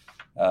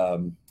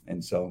wanga.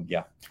 And so,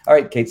 yeah. All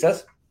right, Kate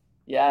says.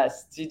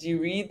 Yes. Did you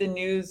read the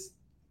news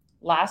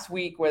last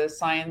week where the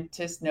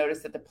scientists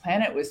noticed that the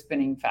planet was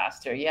spinning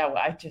faster? Yeah, well,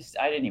 I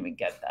didn't even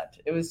get that.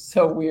 It was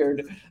so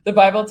weird. The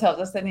Bible tells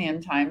us that the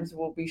end times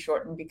will be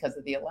shortened because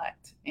of the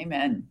elect.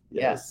 Amen.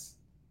 Yes.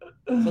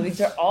 So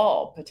these are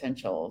all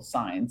potential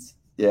signs.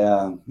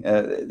 Yeah.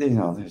 They're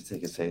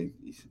saying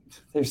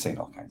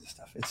all kinds of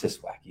stuff. It's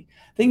just wacky.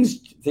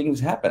 Things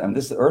happen. I mean,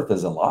 this earth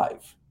is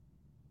alive.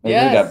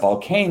 Yes. We got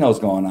volcanoes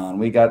going on.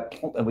 We got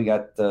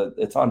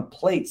it's on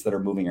plates that are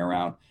moving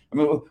around. I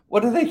mean,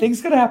 what do they think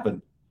is going to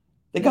happen?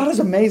 God is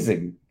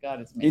amazing.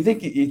 God is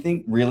amazing. You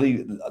think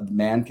really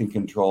man can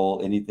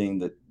control anything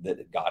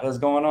that God has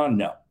going on?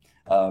 No.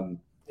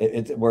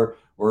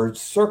 We're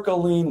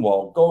circling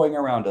while going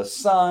around a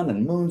sun,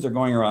 and moons are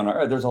going around our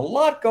Earth. There's a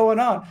lot going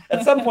on.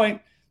 At some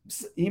point,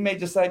 he may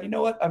decide, you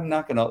know what? I'm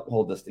not going to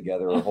hold this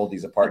together or hold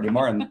these apart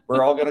anymore, and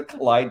we're all going to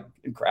collide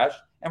and crash,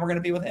 and we're going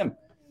to be with him.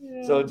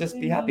 Yeah, so just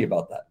be happy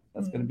about that.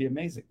 That's going to be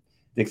amazing.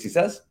 Dixie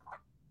says.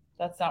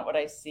 That's not what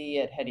I see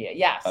at Hedia.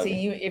 Yeah. Okay.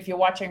 See, if you're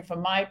watching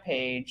from my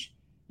page,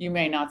 you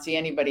may not see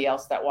anybody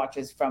else that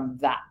watches from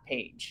that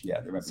page. Yeah.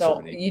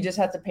 So you just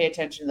have to pay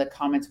attention to the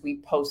comments we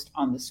post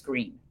on the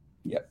screen.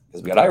 Yeah.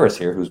 Because we got Iris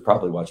here, who's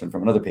probably watching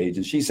from another page.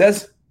 And she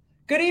says,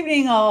 good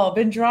evening, all.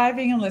 Been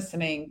driving and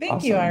listening.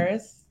 Thank you,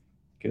 Iris.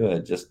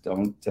 Good. Just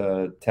don't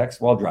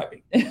text while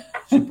driving.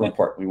 Super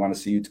important. We want to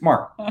see you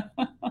tomorrow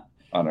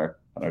on our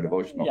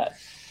devotional.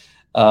 Yes.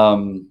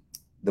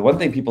 The one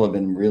thing people have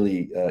been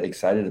really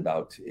excited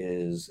about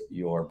is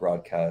your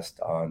broadcast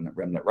on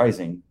Remnant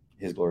Rising,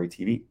 His Glory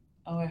TV.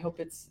 Oh, I hope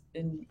it's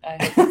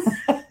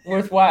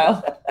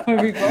worthwhile for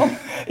people.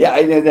 Yeah,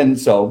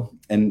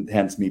 and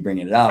hence me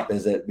bringing it up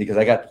is that because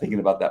I got thinking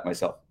about that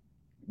myself.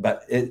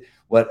 But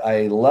what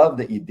I love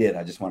that you did,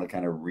 I just want to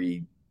kind of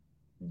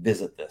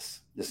revisit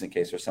this, just in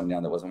case there's somebody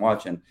on that wasn't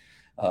watching,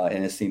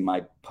 and has seen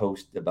my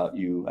post about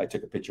you. I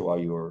took a picture while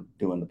you were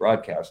doing the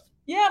broadcast.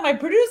 Yeah, my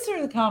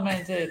producer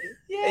commented.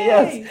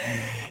 Yay. Yes,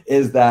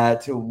 is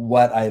that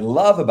what I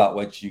love about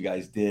what you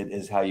guys did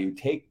is how you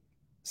take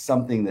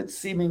something that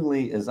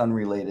seemingly is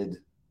unrelated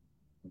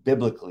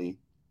biblically,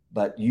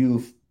 but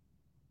you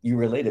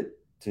relate it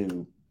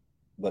to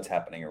what's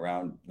happening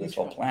around this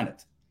whole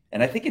planet.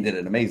 And I think you did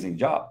an amazing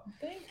job.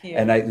 Thank you.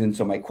 And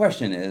so my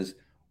question is,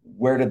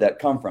 where did that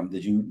come from?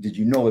 Did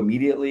you know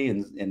immediately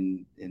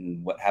in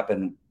what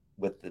happened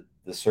with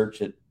the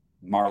search at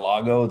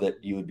Mar-a-Lago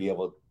that you would be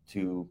able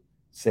to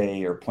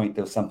say or point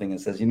to something that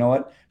says, you know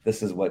what,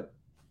 this is what?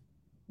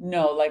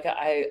 No, like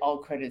all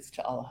credits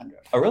to Alejandro.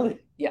 Oh, really?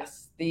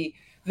 Yes. The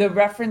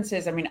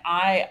references, I mean,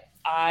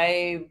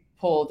 I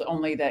pulled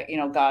only that,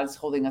 God's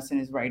holding us in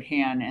his right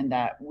hand and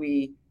that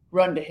we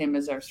run to him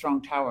as our strong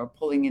tower,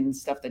 pulling in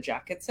stuff that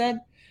Jack had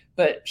said.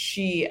 But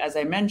she, as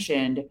I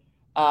mentioned,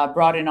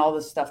 brought in all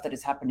the stuff that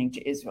is happening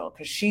to Israel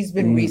because she's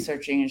been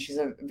researching and she's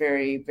a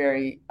very,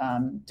 very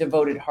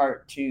devoted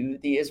heart to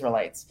the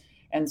Israelites.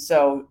 And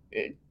so,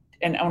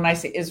 and when I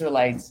say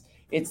Israelites,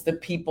 it's the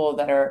people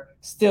that are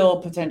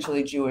still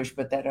potentially Jewish,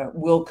 but that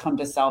will come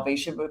to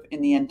salvation in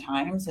the end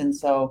times. And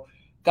so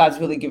God's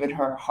really given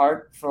her a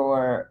heart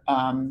for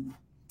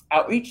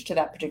outreach to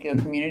that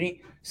particular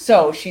community.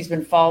 So she's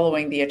been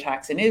following the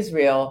attacks in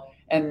Israel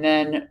and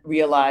then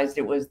realized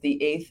it was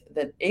the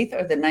 8th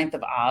or the 9th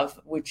of Av,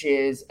 which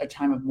is a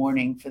time of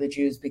mourning for the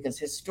Jews, because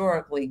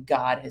historically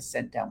God has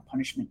sent down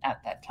punishment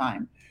at that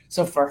time.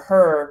 So for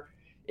her,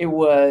 it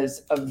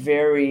was a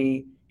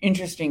very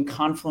interesting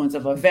confluence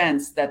of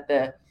events that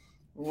the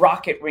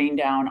rocket rain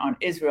down on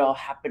Israel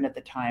happened at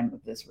the time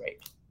of this raid.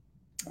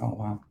 Oh,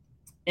 wow.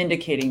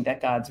 Indicating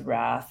that God's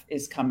wrath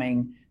is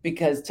coming,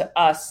 because to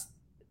us,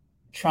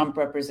 Trump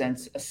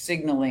represents a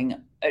signaling,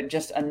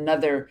 just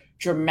another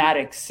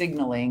dramatic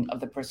signaling of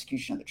the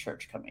persecution of the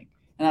church coming.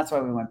 And that's why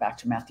we went back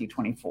to Matthew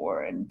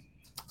 24 and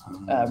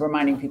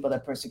reminding people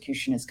that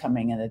persecution is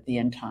coming and that the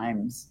end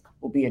times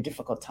will be a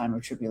difficult time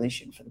of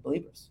tribulation for the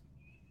believers.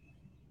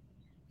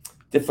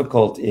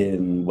 Difficult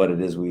in what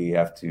it is we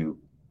have to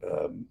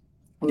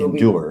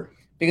endure.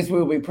 Because we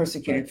will be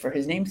persecuted for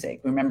his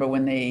namesake. Remember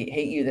when they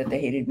hate you, that they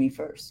hated me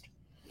first.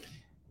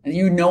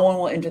 And no one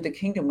will enter the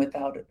kingdom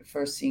without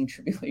first seeing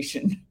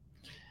tribulation.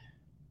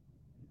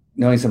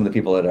 Knowing some of the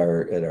people at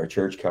our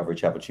church, Calvary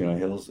Chapel Chino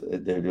Hills,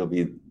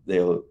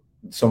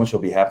 so much will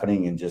be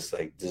happening and just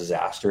like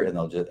disaster, and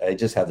I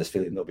just have this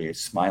feeling they'll be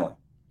smiling.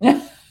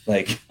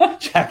 Like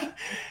Jack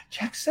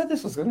said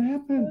this was going to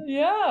happen.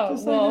 Yeah,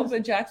 but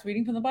Jack's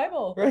reading from the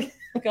Bible. Right?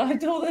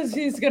 God told us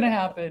it's going to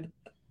happen.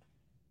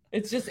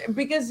 It's just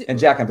because. And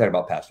Jack, I'm talking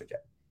about Pastor Jack.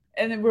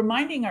 And then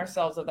reminding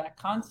ourselves of that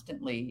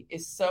constantly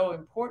is so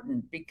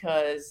important,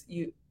 because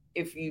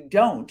if you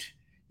don't,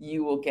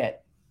 you will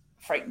get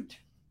frightened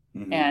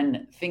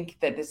and think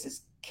that this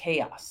is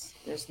chaos.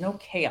 There's no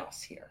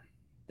chaos here.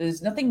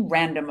 There's nothing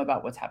random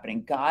about what's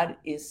happening. God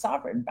is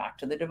sovereign. Back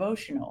to the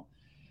devotional,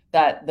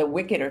 that the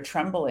wicked are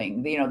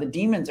trembling. The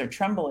demons are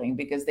trembling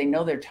because they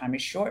know their time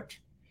is short.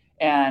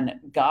 And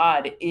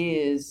God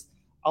is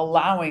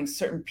allowing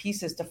certain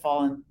pieces to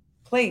fall in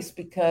place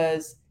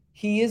because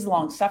he is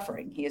long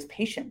suffering. He is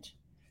patient,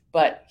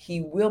 but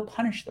he will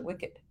punish the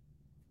wicked.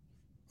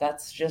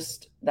 That's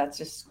just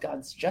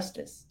God's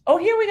justice. Oh,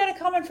 here we got a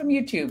comment from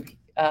YouTube.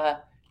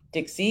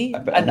 Dixie,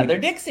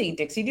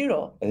 Dixie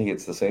Doodle. I think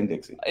it's the same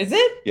Dixie. Is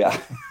it? Yeah.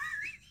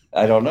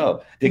 I don't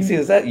know. Dixie,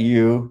 is that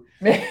you?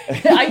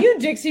 Are you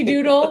Dixie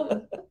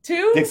Doodle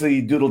too?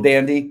 Dixie Doodle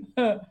Dandy.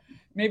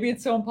 Maybe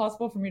it's so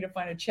impossible for me to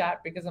find a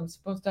chat because I'm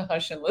supposed to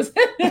hush and listen.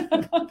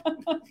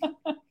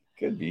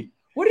 Could be.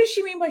 What does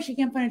she mean by she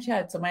can't find a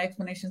chat? So my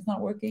explanation's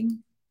not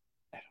working?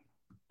 I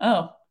don't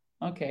know.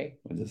 Oh, okay.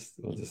 We'll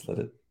just let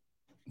it.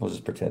 We'll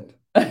just pretend.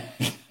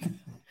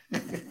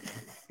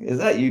 Is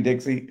that you,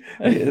 Dixie?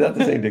 Is that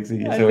the same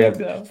Dixie?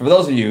 So for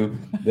those of you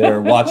that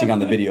are watching on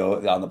the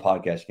video, on the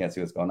podcast, you can't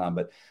see what's going on,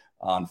 but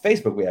on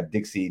Facebook, we have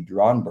Dixie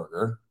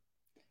Dronberger.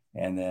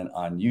 And then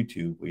on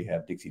YouTube, we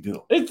have Dixie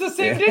Doodle. It's the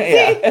same Dixie?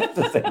 Yeah, it's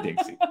the same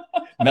Dixie.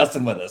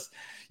 Messing with us.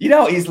 You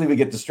know how easily we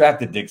get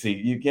distracted, Dixie.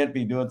 You can't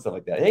be doing stuff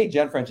like that. Hey,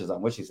 Jan French is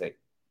on. What'd she say?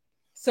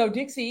 So,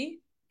 Dixie,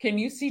 can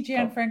you see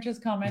Jan French's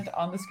comment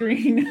on the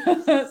screen?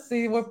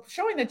 See, we're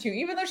showing that to you.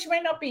 Even though she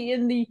might not be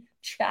in the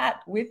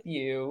chat with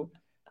you,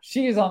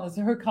 she is on this.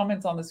 Her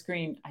comment's on the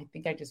screen. I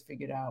think I just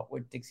figured out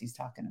what Dixie's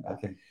talking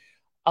about. Okay.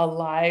 A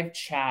live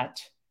chat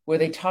where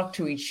they talk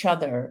to each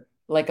other,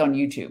 like on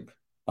YouTube.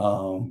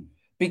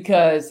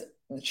 Because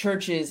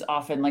churches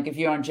often, like if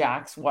you're on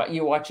Jack's,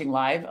 you're watching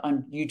live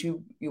on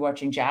YouTube, you're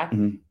watching Jack.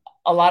 Mm-hmm.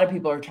 A lot of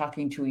people are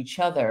talking to each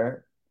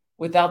other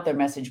without their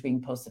message being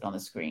posted on the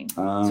screen.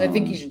 So I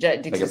think you should.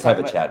 Like a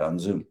private chat on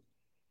Zoom.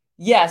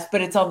 Yes,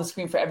 but it's on the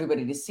screen for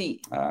everybody to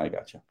see. I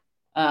gotcha.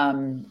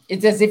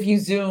 It's as if you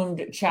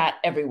zoomed chat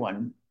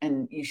everyone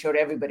and you showed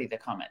everybody the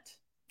comment.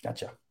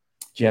 Gotcha.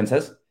 Jan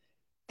says,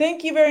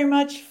 thank you very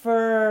much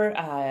for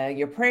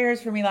your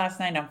prayers for me last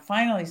night. I'm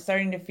finally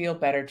starting to feel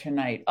better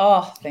tonight.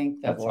 Oh,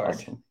 thank the Lord.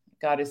 Awesome.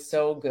 God is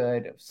so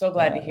good. So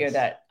glad to hear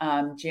Yes.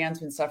 that. Jan's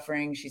been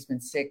suffering. She's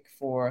been sick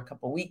for a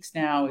couple weeks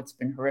now. It's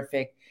been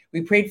horrific.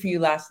 We prayed for you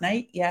last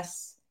night.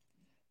 Yes.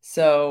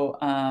 So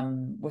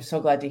we're so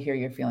glad to hear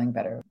you're feeling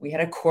better. We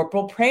had a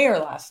corporal prayer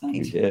last night.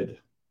 We did.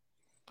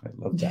 I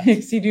love that.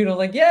 Dixie Doodle,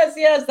 like, yes,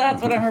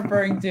 that's what I'm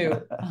referring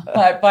to.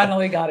 I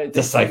finally got it.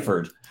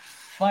 Deciphered.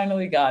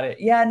 Finally got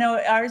it. Yeah,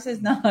 no, ours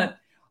is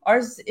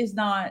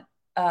not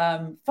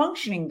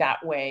functioning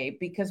that way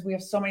because we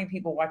have so many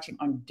people watching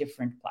on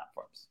different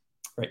platforms.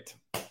 Right.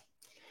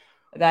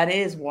 That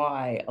is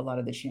why a lot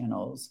of the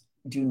channels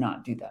do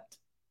not do that.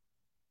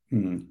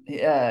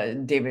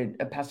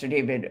 Pastor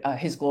David,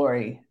 His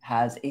Glory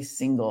has a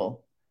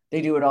single.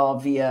 They do it all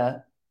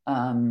via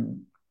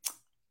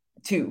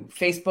to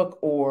Facebook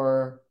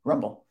or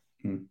Rumble,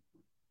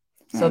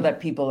 so that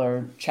people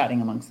are chatting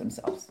amongst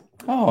themselves.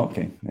 Oh,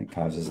 okay. That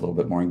causes a little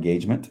bit more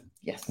engagement.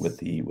 Yes, with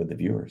the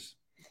viewers.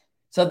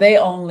 So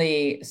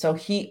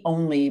he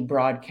only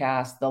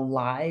broadcasts the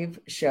live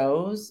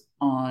shows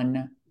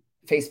on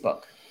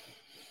Facebook,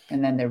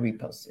 and then they're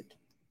reposted.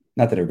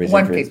 Not that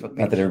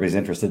everybody's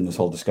interested in this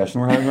whole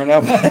discussion we're having right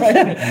now.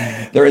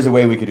 But there is a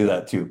way we could do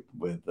that too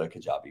with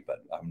Kajabi,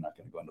 but I'm not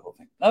going to go into the whole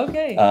thing.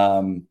 Okay.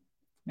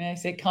 May I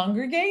say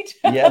congregate?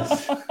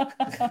 Yes.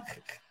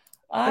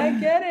 I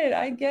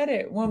get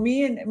it. Well,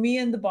 me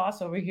and the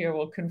boss over here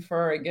will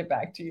confer and get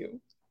back to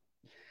you.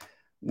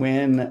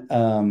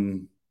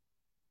 When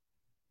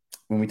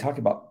we talk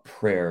about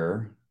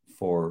prayer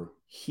for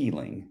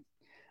healing,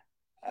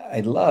 I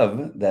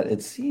love that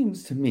it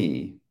seems to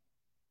me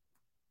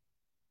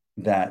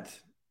that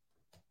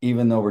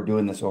even though we're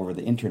doing this over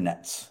the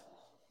internets,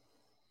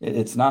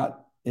 it's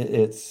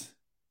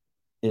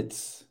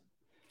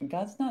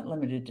God's not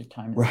limited to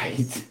time and right.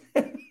 space.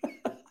 Right.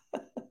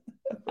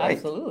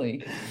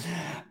 Absolutely.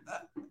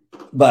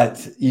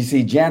 But you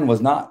see, Jan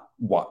was not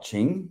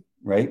watching,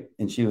 right?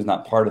 And she was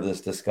not part of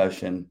this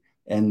discussion.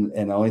 And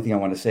the only thing I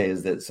want to say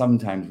is that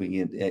sometimes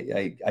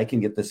I can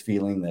get this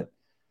feeling that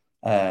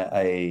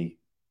I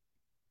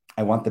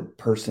want the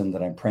person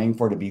that I'm praying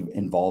for to be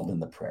involved in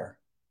the prayer.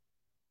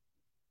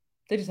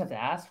 They just have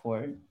to ask for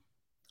it.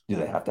 Do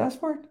they have to ask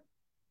for it?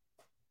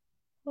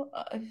 Well,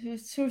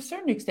 to a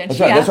certain extent.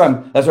 That's right.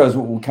 That's what I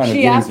was kind of.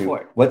 She asked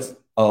for it.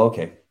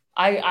 Okay.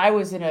 I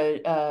was in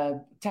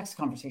a text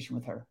conversation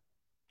with her,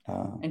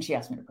 and she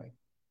asked me to pray.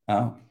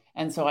 Oh.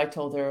 And so I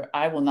told her,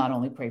 I will not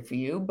only pray for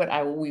you, but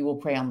we will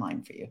pray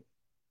online for you.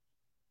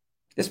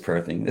 This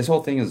prayer thing, this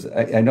whole thing is,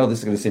 I know this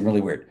is going to seem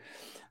really weird,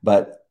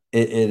 but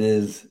it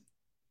is.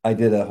 I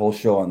did a whole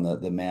show on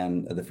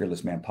the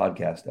Fearless Man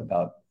podcast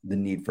about the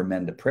need for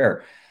men to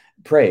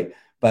pray.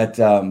 But,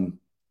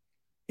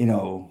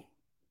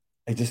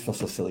 I just feel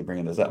so silly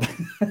bringing this up.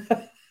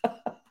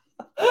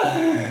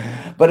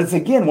 But it's,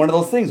 again, one of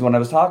those things when I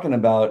was talking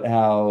about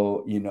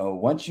how,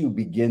 once you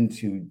begin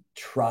to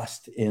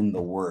trust in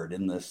the word,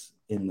 in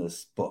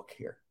this book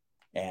here,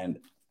 and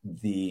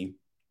the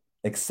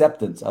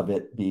acceptance of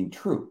it being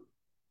true.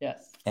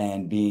 Yes.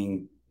 And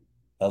being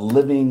a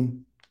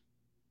living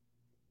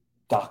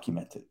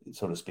document,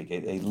 so to speak,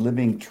 a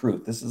living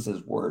truth. This is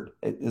his word,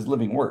 his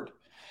living word,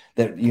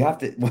 that you have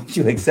to, once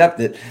you accept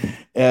it,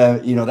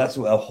 that's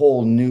a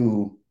whole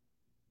new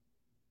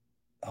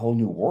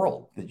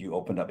world that you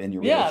opened up in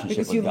your relationship with God. Yeah,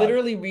 because you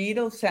literally read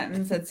a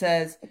sentence that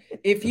says,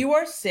 if you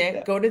are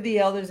sick, go to the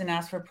elders and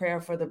ask for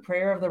prayer, for the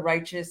prayer of the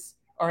righteous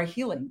are a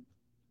healing.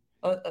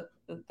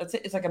 That's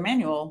it. It's like a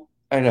manual.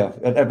 I know.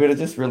 I mean, it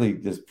just really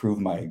just proved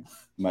my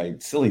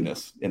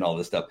silliness in all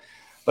this stuff.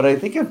 But I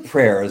think of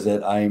prayer as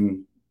that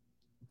I'm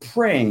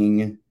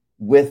praying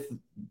with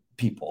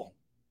people,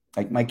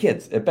 like my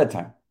kids at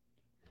bedtime.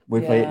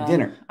 We play at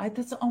dinner.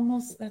 That's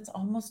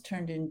almost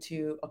turned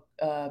into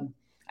a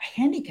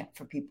handicap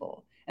for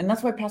people, and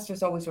that's why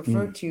pastors always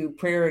refer to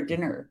prayer at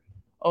dinner.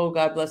 Oh,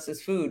 God bless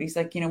this food. He's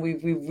like,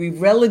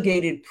 we've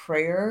relegated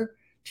prayer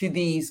to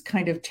these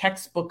kind of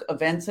textbook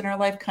events in our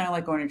life, kind of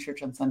like going to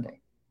church on Sunday.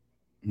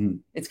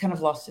 It's kind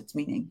of lost its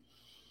meaning.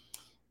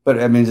 But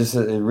I mean, just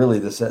really,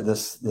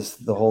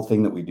 the whole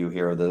thing that we do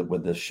here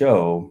with the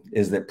show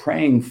is that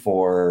praying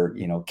for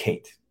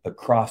Kate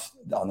across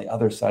on the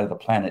other side of the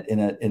planet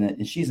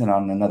she's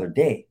on another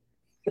day.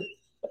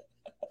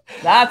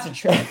 That's a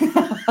trick.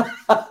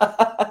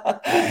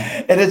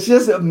 And it's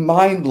just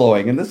mind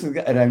blowing. And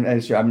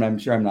I'm sure I'm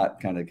not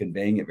kind of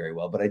conveying it very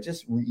well, but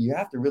you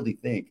have to really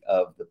think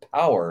of the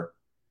power.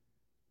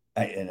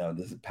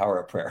 This is the power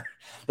of prayer,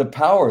 the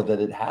power that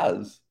it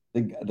has,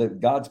 the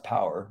God's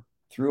power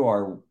through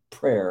our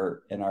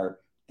prayer and our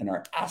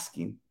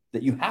asking,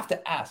 that you have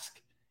to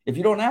ask. If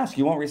you don't ask,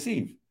 you won't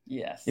receive.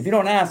 Yes. If you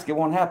don't ask, it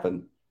won't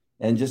happen.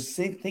 And just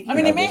thinking. I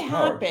mean, it may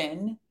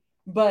happen,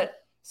 but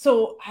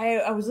so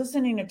I was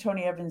listening to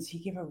Tony Evans. He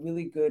gave a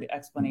really good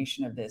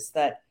explanation of this,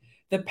 that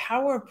the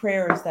power of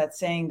prayer is that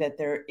saying that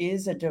there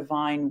is a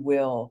divine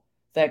will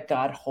that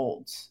God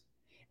holds.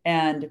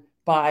 And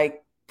by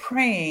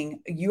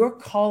praying, you're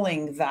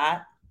calling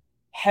that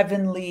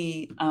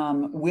heavenly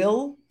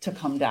will to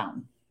come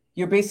down.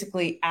 You're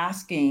basically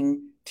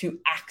asking to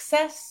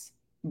access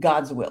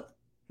God's will.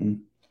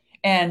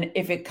 And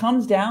if it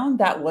comes down,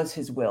 that was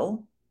his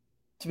will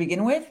to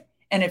begin with.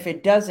 And if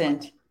it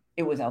doesn't,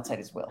 it was outside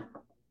his will.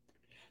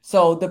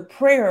 So the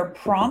prayer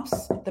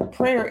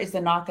is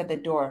the knock at the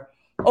door.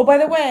 Oh, by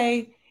the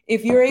way,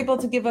 if you're able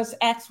to give us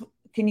X,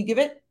 can you give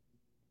it?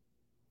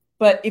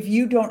 But if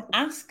you don't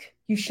ask,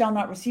 you shall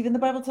not receive. And the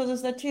Bible tells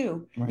us that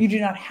too. Right. You do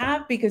not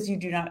have because you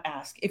do not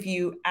ask. If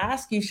you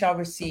ask, you shall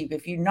receive.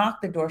 If you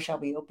knock, the door shall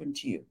be open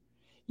to you.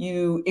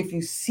 If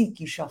you seek,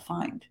 you shall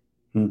find.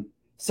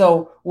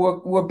 So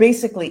we're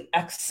basically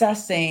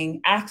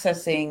accessing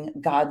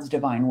God's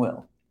divine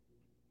will.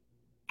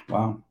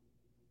 Wow.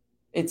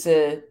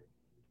 So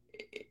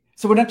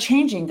we're not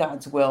changing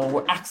God's will,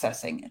 we're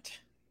accessing it.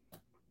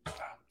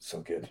 So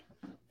good.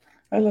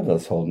 I love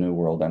this whole new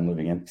world I'm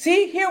living in.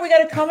 See, here we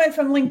got a comment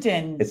from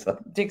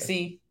LinkedIn.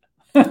 Dixie.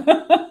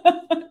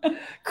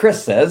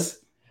 Chris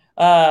says,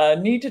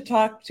 need to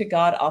talk to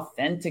God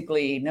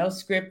authentically. No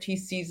script. He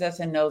sees us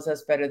and knows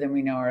us better than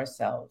we know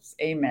ourselves.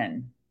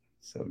 Amen.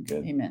 So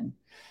good. Amen.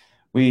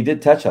 We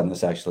did touch on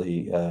this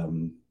actually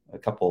a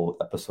couple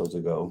episodes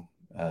ago.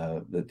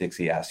 That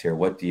Dixie asked here,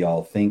 what do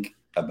y'all think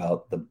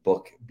about the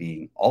book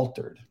being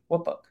altered?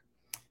 What book?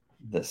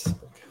 This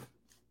book.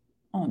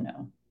 Oh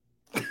no.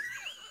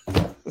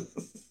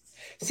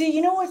 See,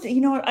 you know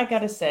what I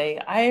gotta say,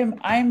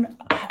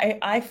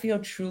 I feel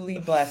truly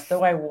blessed,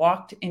 though I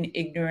walked in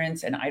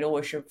ignorance and idol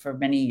worship for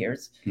many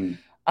years.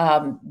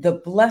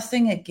 The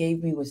blessing it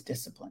gave me was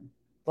discipline.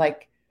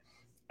 Like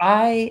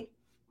I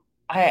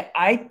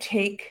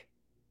take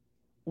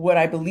what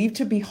I believe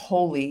to be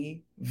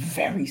holy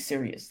very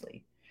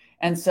seriously.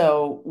 And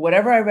so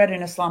whatever I read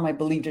in Islam, I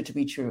believed it to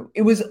be true.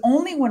 It was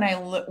only when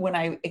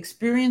I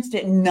experienced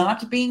it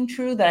not being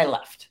true that I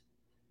left.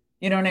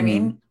 You know what I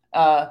mean?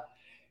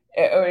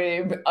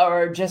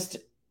 Or just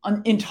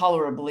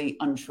intolerably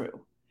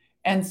untrue.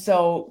 And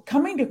so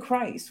coming to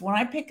Christ, when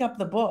I pick up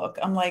the book,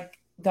 I'm like,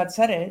 God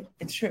said it,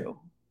 it's true.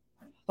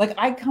 Like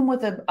I come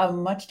with a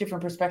much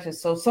different perspective.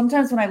 So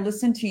sometimes when I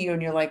listen to you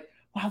and you're like,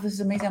 wow, this is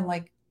amazing. I'm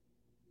like,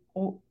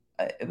 oh,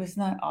 it was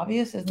not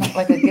obvious. It's not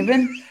like a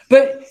given,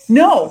 but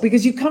no,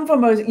 because you come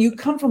from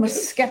a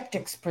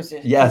skeptic's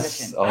position.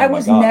 Yes. Oh, I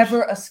was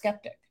never a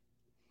skeptic.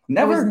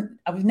 Never.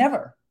 I was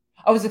never.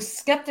 I was a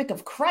skeptic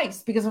of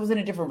Christ because I was in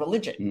a different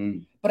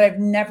religion, but I've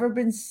never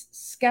been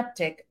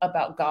skeptic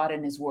about God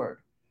and his word.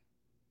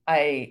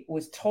 I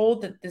was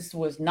told that this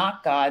was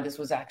not God. This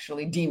was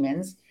actually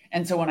demons.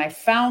 And so when I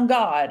found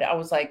God, I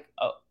was like,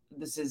 oh,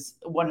 this is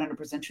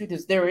 100% true.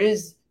 There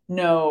is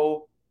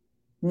no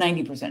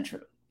 90%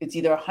 true. It's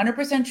either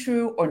 100%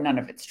 true or none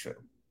of it's true.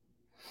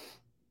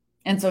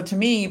 And so to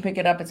me, you pick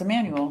it up, it's a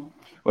manual.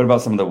 What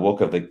about some of the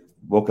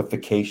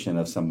wokeification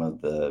of some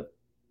of the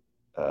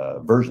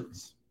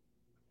versions?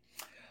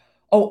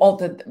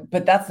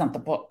 But that's not the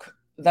book.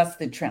 That's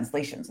the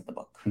translations of the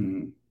book.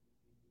 Mm-hmm.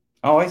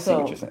 Oh, I see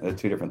what you're saying. They're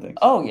two different things.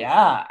 Oh,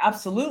 yeah,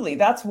 absolutely.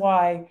 That's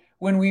why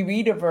when we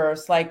read a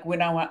verse, like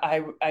when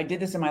I did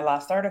this in my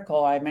last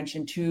article, I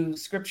mentioned two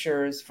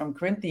scriptures from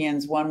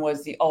Corinthians. One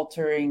was the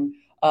altering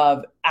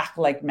of act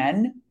like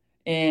men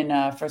in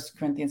 1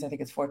 Corinthians, I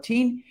think it's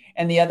 14.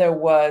 And the other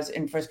was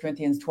in 1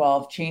 Corinthians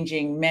 12,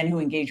 changing men who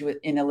engage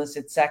in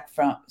illicit sex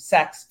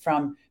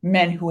from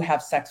men who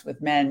have sex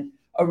with men,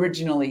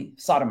 originally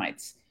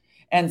sodomites.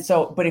 And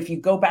so, but if you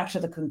go back to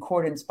the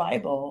Concordance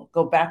Bible,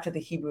 go back to the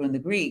Hebrew and the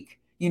Greek,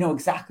 you know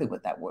exactly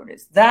what that word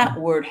is. That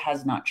word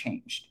has not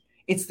changed.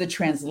 It's the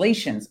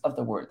translations of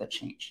the word that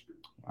change.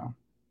 Wow.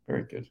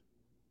 Very good.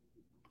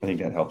 I think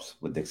that helps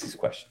with Dixie's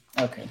question.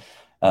 Okay.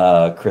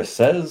 Chris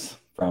says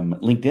from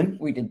LinkedIn.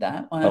 We did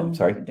that one. Oh,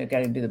 sorry. I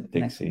got to do the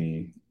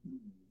Dixie.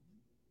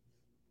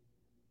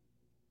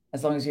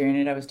 As long as you're in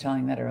it, I was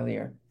telling that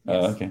earlier.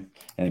 Yes. Okay.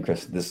 And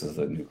Chris, this is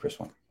the new Chris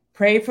one.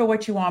 Pray for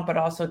what you want, but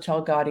also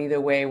tell God either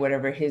way,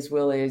 whatever his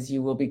will is,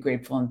 you will be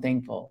grateful and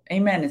thankful.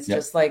 Amen. It's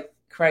just like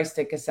Christ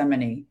at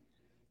Gethsemane.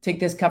 Take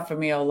this cup from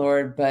me, O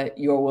Lord, but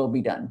your will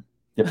be done.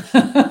 Yep.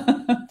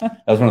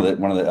 That was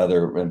one of the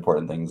other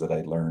important things that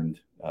I learned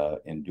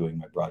in doing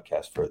my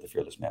broadcast for the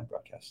Fearless Man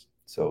broadcast.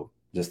 So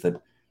just that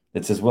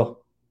it's his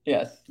will.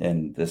 Yes.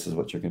 And this is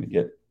what you're going to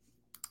get.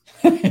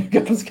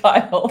 Here comes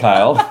Kyle.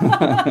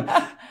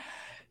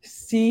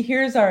 See,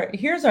 here's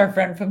our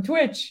friend from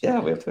Twitch. Yeah,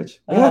 we have Twitch.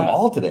 We have them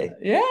all today.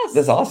 Yes.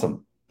 That's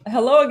awesome.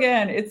 Hello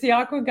again. It's the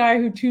awkward guy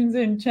who tunes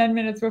in 10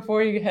 minutes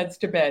before he heads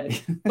to bed.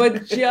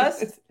 But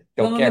just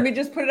let me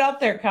just put it out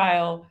there,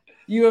 Kyle.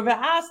 You have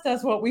asked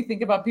us what we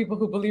think about people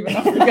who believe in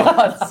other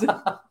gods.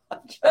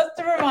 Just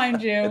to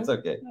remind you. It's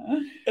okay.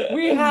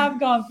 We have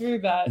gone through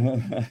that.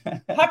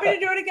 Happy to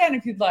do it again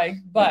if you'd like,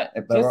 but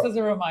just as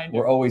a reminder.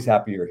 We're always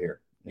happy you're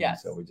here.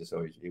 Yes. So we just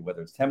always,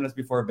 whether it's 10 minutes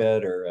before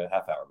bed or a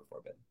half hour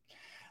before bed.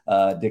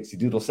 Dixie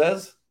Doodle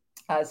says,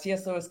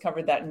 C.S. Lewis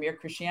covered that in Mere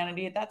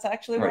Christianity. That's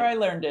actually where I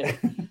learned it.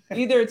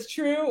 Either it's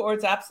true or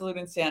it's absolute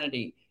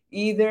insanity.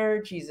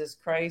 Either Jesus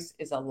Christ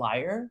is a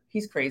liar,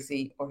 he's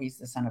crazy, or he's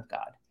the Son of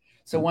God.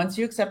 So once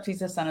you accept he's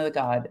the Son of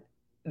God,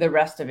 the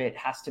rest of it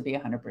has to be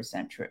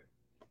 100% true.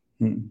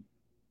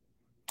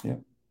 Yeah.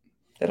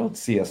 That old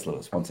C.S.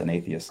 Lewis, once an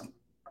atheist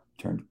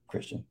turned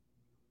Christian.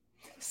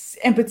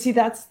 And but see,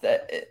 that's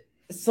the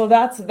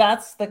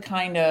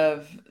kind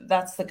of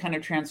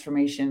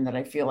transformation that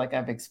I feel like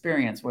I've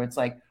experienced, where it's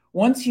like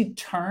once you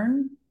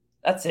turn,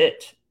 that's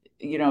it.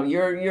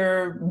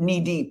 You're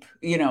knee deep,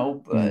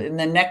 in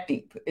the neck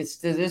deep.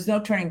 There's no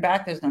turning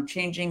back. There's no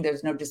changing.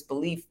 There's no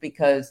disbelief,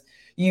 because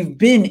you've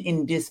been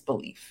in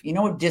disbelief. You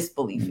know what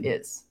disbelief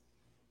is.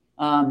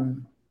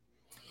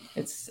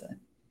 It's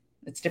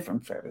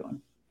different for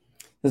everyone.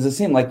 Does it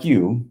seem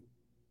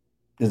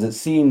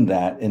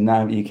that, and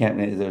now you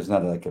can't, there's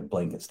not like a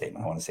blanket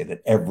statement. I want to say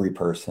that every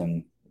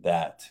person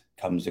that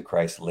comes to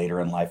Christ later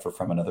in life or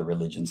from another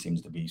religion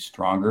seems to be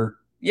stronger?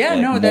 Yeah,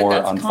 no,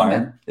 that's on common.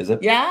 Fire? Is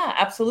it? Yeah,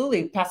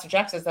 absolutely. Pastor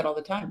Jack says that all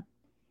the time.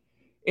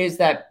 Is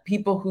that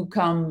people who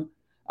come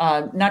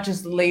not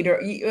just later,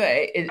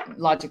 it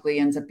logically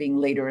ends up being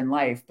later in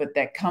life, but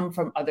that come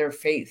from other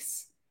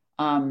faiths,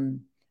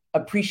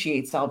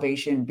 appreciate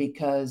salvation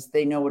because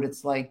they know what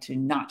it's like to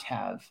not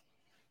have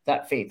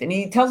that faith. And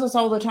he tells us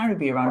all the time to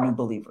be around new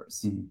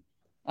believers,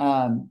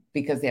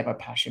 because they have a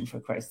passion for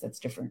Christ that's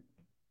different.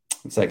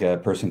 It's like a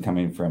person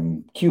coming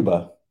from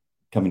Cuba,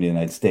 coming to the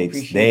United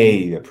States.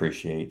 They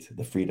appreciate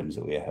the freedoms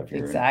that we have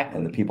here. Exactly.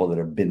 And the people that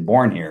have been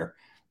born here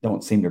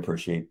don't seem to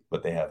appreciate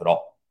what they have at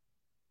all.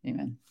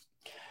 Amen.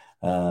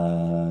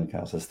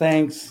 Kyle says,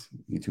 thanks.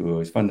 You two are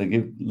always fun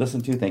to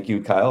listen to. Thank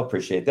you, Kyle.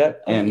 Appreciate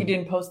that. And you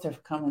didn't post a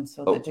comment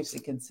so that Dixie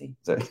can see.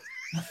 Sorry.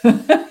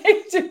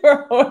 You two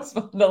are always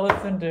fun to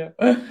listen to.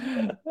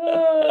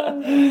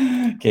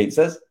 Kate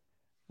says,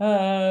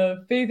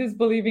 faith is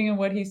believing in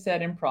what he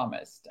said and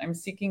promised. I'm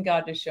seeking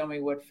God to show me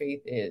what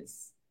faith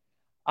is.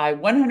 I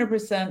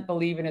 100%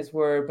 believe in his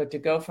word, but to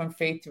go from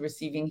faith to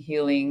receiving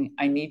healing,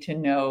 I need to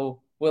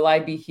know, will I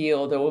be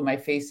healed, or will my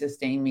faith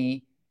sustain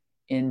me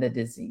in the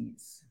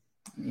disease?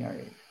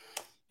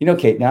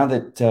 Kate, now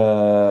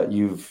that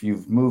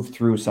you've moved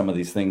through some of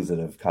these things that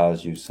have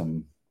caused you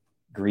some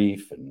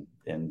grief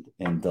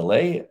and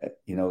delay,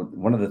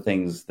 one of the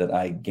things that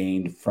I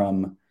gained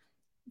from,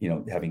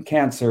 having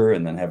cancer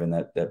and then having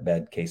that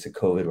bad case of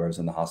COVID where I was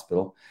in the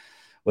hospital,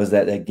 was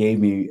that it gave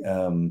me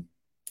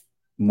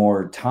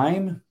more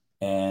time,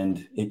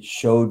 and it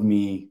showed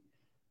me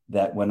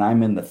that when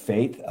I'm in the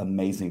faith,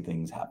 amazing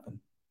things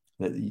happen.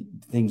 That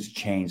things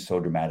change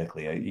so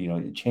dramatically.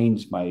 It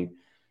changed my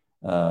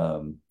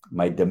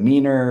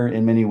demeanor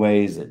in many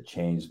ways. It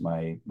changed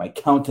my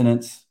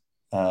countenance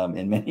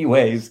in many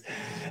ways.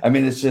 I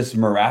mean, it's just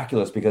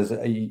miraculous, because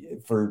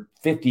for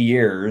 50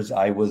 years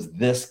I was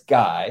this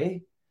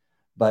guy,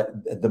 but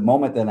at the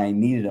moment that I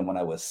needed him, when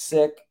I was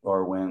sick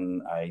or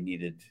when I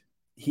needed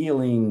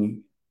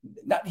healing,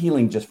 not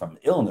healing just from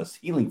illness,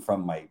 healing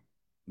from my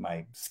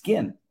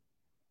skin,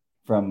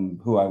 from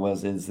who I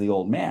was as the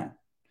old man,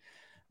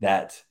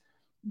 that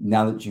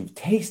now that you've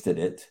tasted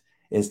it,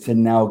 is to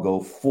now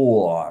go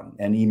full on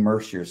and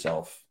immerse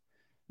yourself,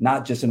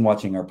 not just in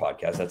watching our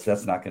podcast.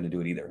 That's not going to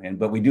do it either.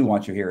 But we do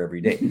want you here every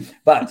day.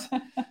 But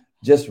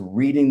just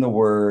reading the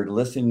word,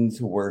 listening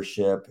to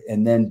worship,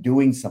 and then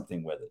doing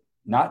something with it,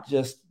 not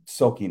just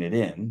soaking it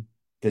in,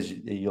 because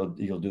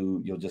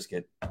you'll just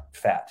get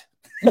fat,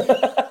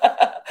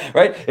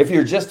 right? If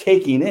you're just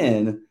taking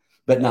in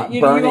but not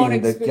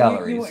burning the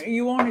calories,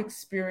 you won't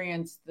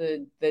experience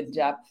the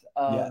depth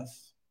of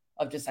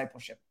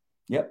discipleship.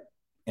 Yep.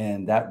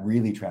 And that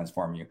really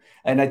transformed you.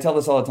 And I tell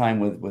this all the time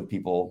with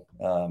people,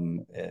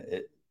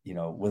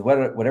 with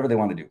whatever they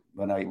want to do.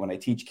 When I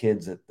teach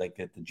kids at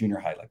the junior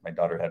high, like my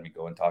daughter had me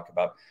go and talk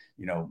about,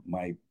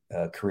 my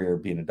career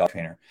being a dog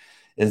trainer,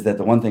 is that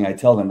the one thing I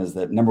tell them is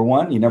that, number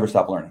one, you never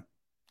stop learning.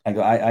 I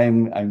go,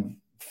 I'm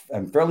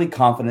fairly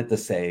confident to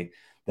say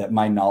that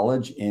my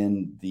knowledge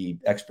in the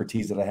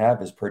expertise that I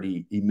have is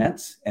pretty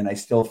immense, and I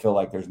still feel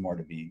like there's more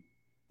to be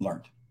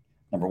learned.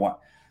 Number one.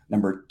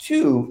 Number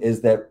two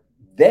is that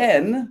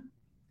then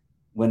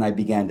when I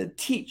began to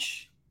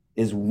teach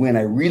is when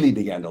I really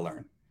began to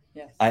learn.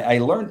 Yes. I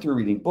learned through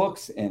reading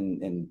books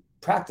and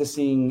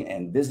practicing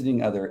and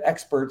visiting other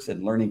experts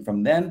and learning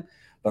from them.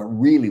 But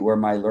really where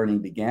my learning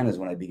began is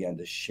when I began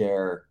to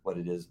share what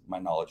it is my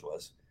knowledge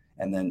was,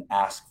 and then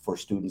ask for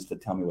students to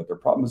tell me what their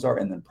problems are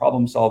and then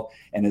problem solve.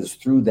 And it's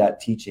through that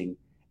teaching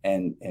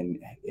and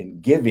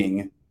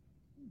giving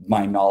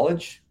my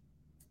knowledge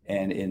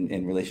and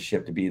in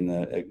relationship to being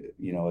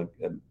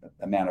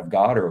a man of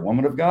God or a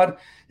woman of God,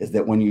 is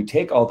that when you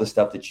take all the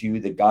stuff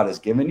that God has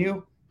given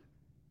you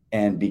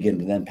and begin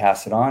to then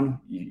pass it on,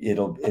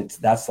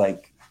 that's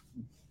like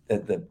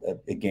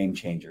a game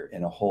changer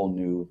in a whole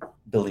new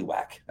Billy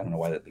Whack. I don't know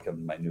why that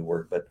becomes my new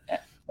word, but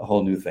a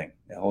whole new thing,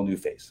 a whole new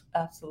face.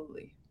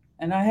 Absolutely.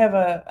 And I have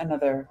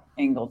another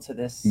angle to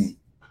this,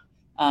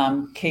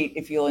 Kate,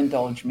 if you'll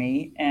indulge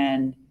me,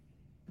 and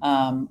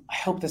I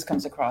hope this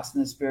comes across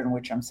in the spirit in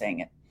which I'm saying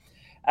it.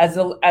 As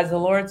the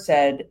Lord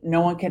said,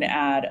 no one can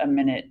add a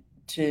minute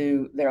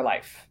to their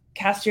life.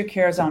 Cast your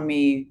cares on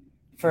me,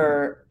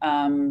 for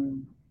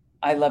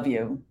I love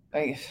you.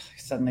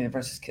 Suddenly the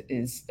verse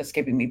is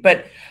escaping me.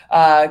 But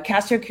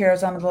cast your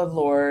cares on the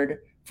Lord,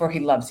 for he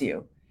loves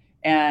you.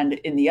 And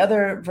in the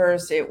other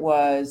verse, it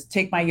was,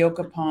 take my yoke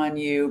upon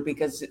you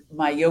because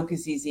my yoke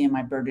is easy and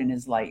my burden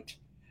is light.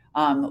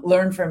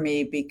 Learn from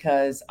me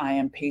because I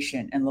am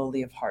patient and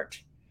lowly of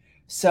heart.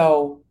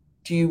 So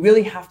do you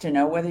really have to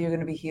know whether you're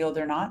going to be healed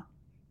or not?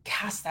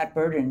 Cast that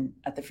burden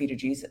at the feet of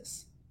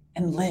Jesus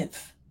and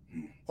live.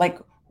 Like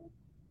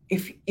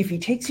if he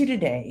takes you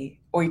today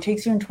or he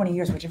takes you in 20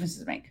 years, what difference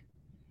does it make?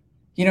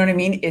 You know what I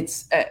mean?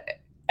 It's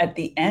at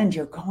the end,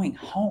 you're going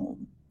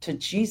home to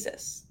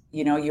Jesus.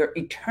 You know, your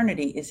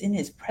eternity is in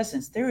his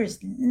presence. There is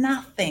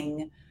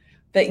nothing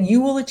that you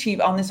will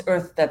achieve on this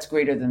earth that's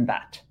greater than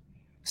that.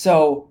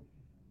 So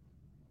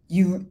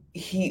who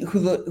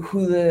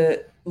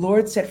the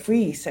Lord set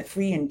free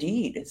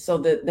indeed. So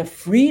the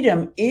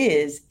freedom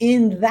is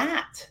in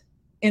that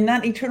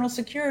eternal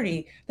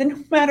security. Then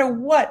no matter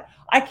what,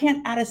 I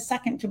can't add a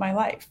second to my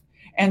life.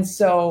 And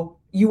so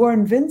you are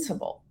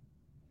invincible.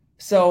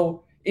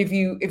 So if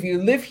you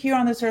live here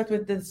on this earth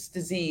with this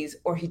disease,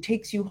 or he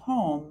takes you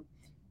home,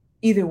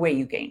 either way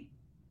you gain,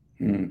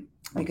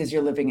 because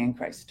you're living in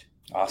Christ.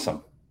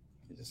 Awesome.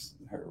 I just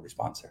heard a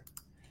response there.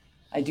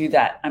 I do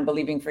that. I'm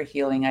believing for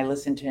healing. I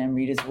listen to him,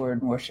 read his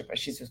word, and worship.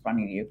 She's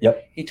responding to you.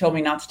 Yep. He told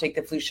me not to take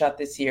the flu shot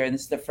this year, and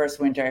this is the first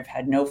winter I've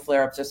had no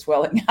flare-ups or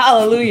swelling.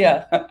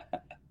 Hallelujah.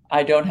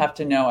 I don't have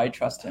to know. I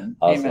trust him.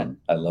 Awesome. Amen.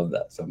 I love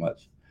that so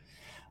much.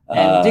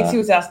 And Dixie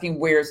was asking,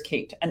 where's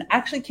Kate? And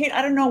actually, Kate,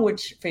 I don't know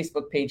which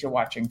Facebook page you're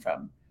watching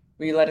from.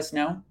 Will you let us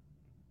know?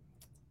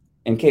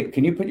 And Kate,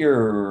 can you put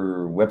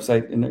your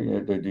website in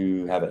there? Do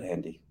you have it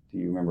handy? Do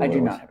you remember? I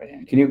do not have it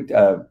handy. Can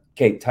you,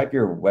 Kate, type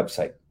your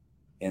website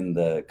in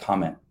the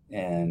comment,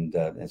 and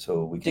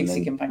so we can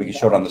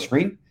show it on the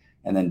screen,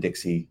 and then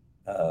Dixie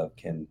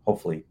can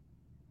hopefully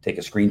take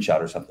a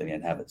screenshot or something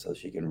and have it so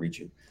she can reach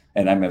you.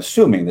 And I'm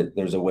assuming that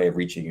there's a way of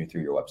reaching you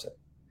through your website.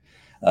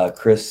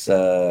 Chris.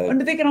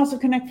 And they can also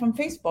connect from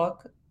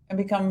Facebook and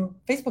become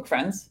Facebook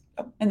friends,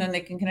 and then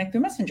they can connect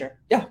through Messenger.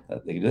 Yeah,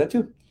 they can do that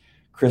too.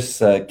 Chris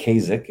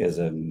Kasich, as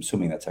I'm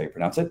assuming that's how you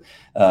pronounce it.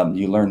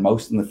 You learn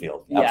most in the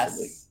field.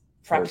 Absolutely. Yes.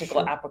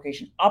 Practical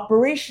application.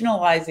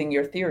 Operationalizing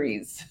your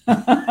theories.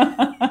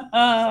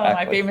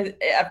 My famous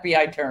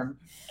FBI term.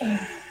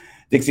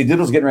 Dixie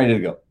Doodle's getting ready to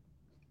go.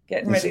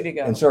 Ready to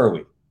go. And so are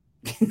we.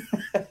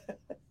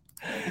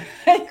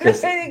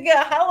 Chris.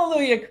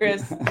 Hallelujah,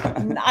 Chris.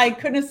 I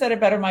couldn't have said it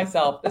better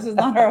myself. This is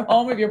not our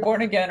home. If you're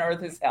born again,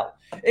 earth is hell.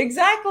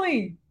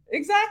 Exactly.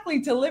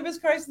 To live as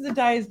Christ and to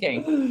die as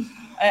gain.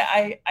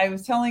 I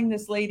was telling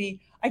this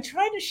lady, I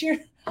tried to share,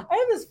 I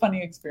have this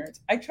funny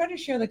experience. I try to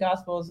share the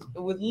Gospels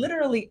with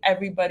literally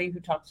everybody who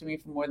talks to me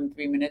for more than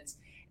 3 minutes.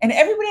 And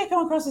everybody I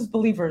come across is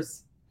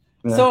believers.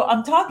 Yeah. So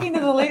I'm talking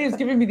to the lady who's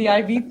giving me the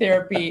IV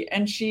therapy,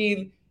 and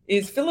she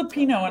is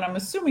Filipino, and I'm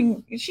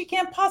assuming she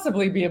can't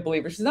possibly be a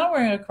believer. She's not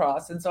wearing a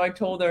cross. And so I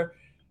told her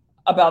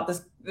about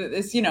this,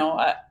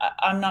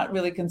 I'm not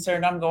really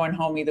concerned. I'm going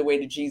home either way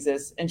to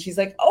Jesus. And she's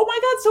like, oh my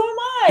God, so am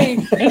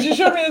I. And she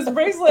showed me this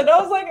bracelet.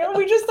 I was like, oh,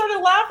 we just started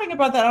laughing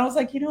about that. I was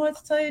like, you know what,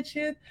 to tell you the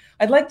truth,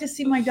 I'd like to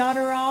see my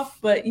daughter off,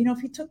 but if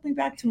he took me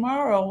back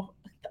tomorrow,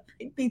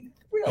 I'd be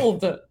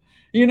thrilled.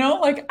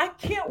 I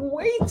can't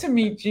wait to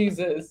meet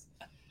Jesus.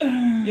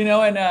 And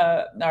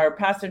our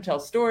pastor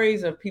tells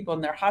stories of people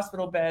in their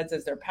hospital beds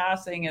as they're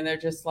passing, and they're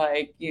just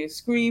like,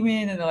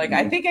 screaming, and they're like,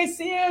 I think I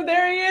see him.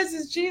 There he is.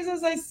 It's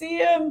Jesus. I see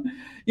him.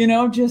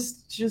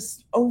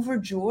 Just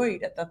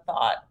overjoyed at the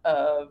thought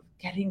of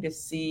getting to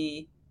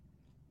see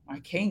our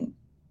King.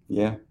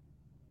 Yeah.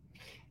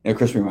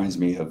 Chris reminds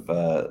me of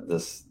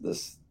this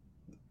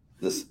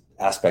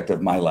aspect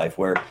of my life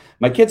where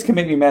my kids can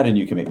make me mad and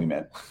you can make me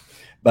mad.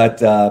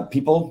 But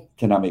people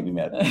cannot make me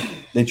mad.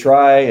 They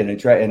try,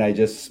 and I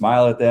just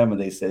smile at them,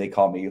 and they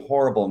call me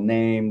horrible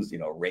names,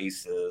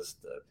 racist,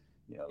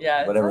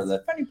 whatever. That's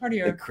the funny part of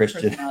your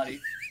Christian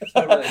personality.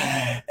 Totally.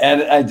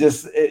 And I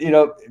just,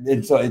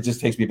 and so it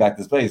just takes me back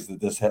to this place. That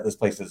this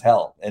place is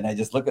hell, and I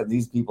just look at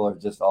these people are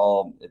just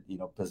all,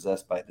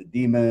 possessed by the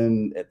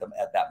demon at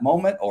that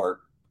moment,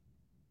 or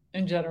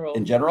in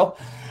general.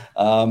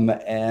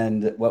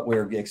 And what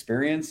we're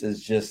experiencing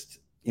is just.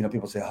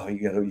 People say, "Oh,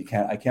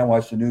 I can't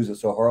watch the news.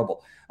 It's so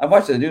horrible." I'm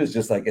watching the news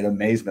just like in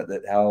amazement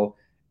that how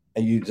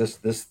you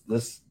just this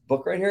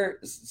book right here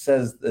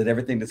says that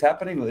everything that's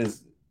happening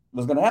was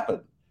going to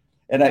happen,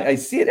 and I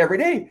see it every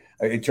day.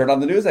 I turn on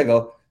the news, I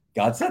go,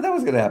 "God said that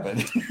was going to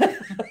happen."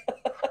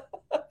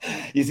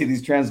 You see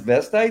these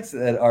transvestites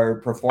that are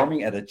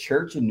performing at a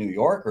church in New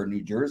York or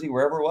New Jersey,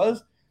 wherever it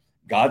was.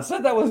 God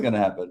said that was going to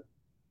happen.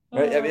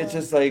 Right? I mean, it's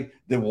just like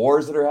the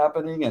wars that are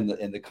happening and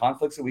the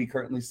conflicts that we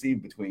currently see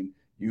between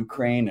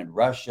Ukraine and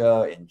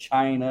Russia and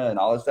China and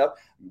all this stuff.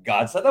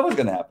 God said that was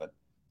going to happen.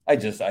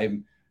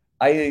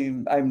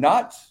 I'm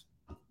not,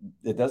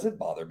 it doesn't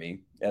bother me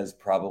as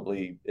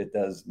probably it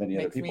does many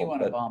other people. Makes me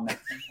want to vomit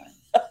sometimes.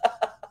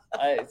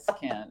 I just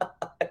can't.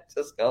 I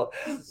just go,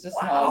 it's just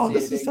wow,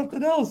 this is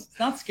something else. It's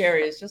not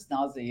scary. It's just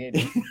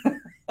nauseating.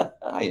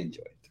 I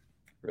enjoy it.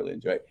 Really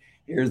enjoy it.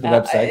 Here's the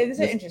website. It's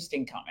an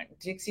interesting comment.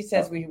 Dixie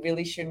says we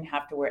really shouldn't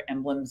have to wear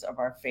emblems of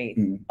our faith.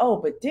 Oh,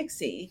 but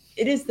Dixie,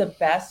 it is the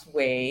best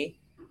way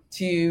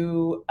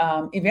to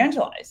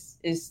evangelize,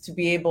 is to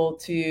be able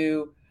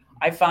to,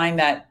 I find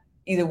that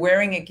either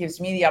wearing it gives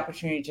me the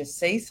opportunity to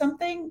say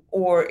something,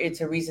 or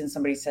it's a reason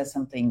somebody says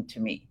something to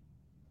me.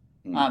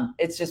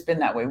 It's just been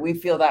that way. We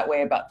feel that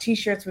way about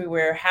t-shirts we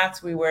wear,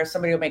 hats we wear.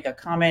 Somebody will make a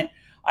comment.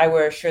 I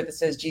wear a shirt that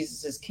says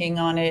Jesus is King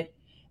on it.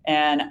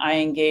 And I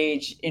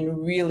engage in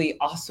really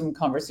awesome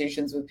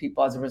conversations with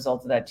people as a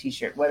result of that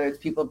t-shirt, whether it's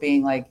people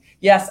being like,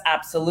 yes,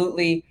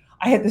 absolutely.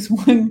 I had this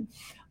one,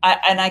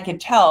 and I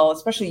could tell,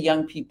 especially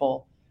young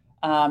people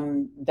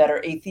that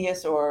are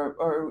atheists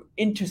or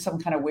into some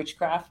kind of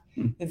witchcraft,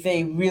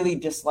 they really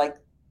dislike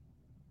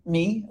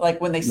me. Like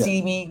when they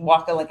see me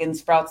walking like in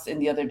Sprouts in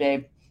the other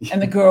day,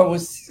 and the girl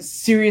was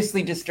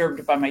seriously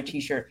disturbed by my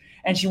t-shirt,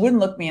 and she wouldn't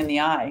look me in the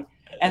eye.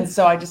 And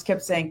so I just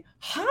kept saying,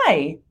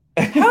 hi,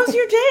 how's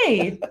your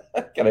day?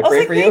 Can I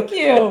pray for you? Thank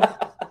you.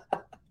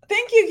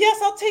 Thank you. Yes,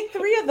 I'll take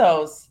 3 of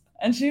those.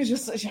 And she was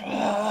just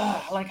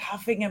like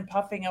huffing and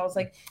puffing. I was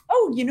like,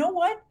 oh, you know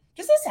what?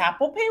 Does this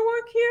Apple Pay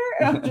work here?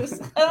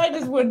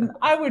 And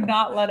I would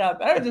not let up.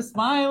 I was just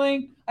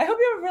smiling. I hope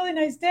you have a really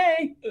nice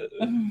day.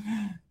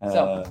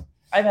 So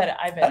I've had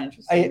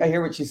interest. I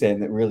hear what she's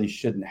saying, that really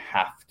shouldn't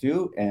have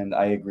to, and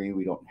I agree,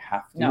 we don't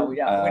have to. No, we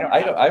don't.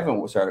 I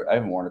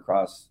haven't worn a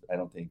cross. I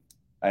don't think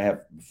I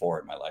have before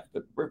in my life,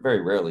 but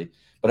very rarely.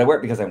 But I wear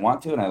it because I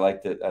want to, and I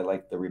like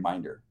the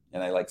reminder,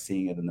 and I like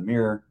seeing it in the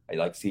mirror. I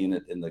like seeing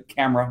it in the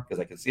camera because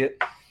I can see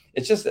it.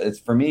 It's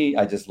for me.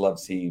 I just love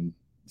seeing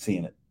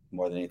it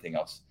more than anything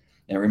else.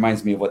 And it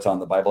reminds me of what's on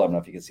the Bible. I don't know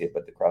if you can see it,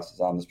 but the cross is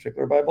on this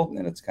particular Bible,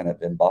 and it's kind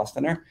of embossed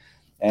in there.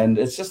 And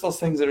it's just those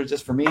things that are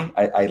just for me.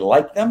 I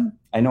like them.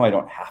 I know I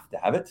don't have to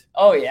have it.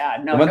 Oh yeah,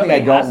 no. The one thing I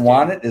don't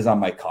want it is on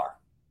my car.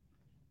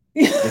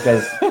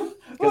 Because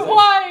but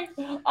why?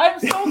 I'm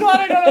so glad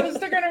I don't have the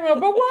sticker anymore.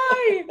 But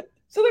why?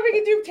 So that we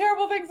can do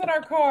terrible things in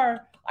our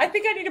car. I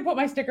think I need to put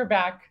my sticker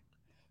back.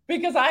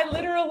 Because I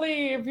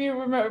literally, if you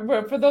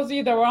remember, for those of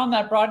you that were on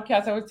that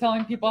broadcast, I was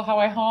telling people how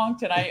I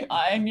honked and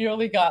I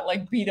nearly got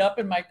like beat up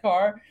in my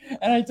car.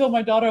 And I told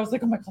my daughter, I was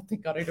like, oh my God,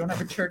 thank God I don't have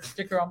a church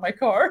sticker on my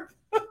car.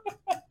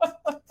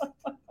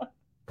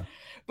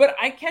 But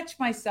I catch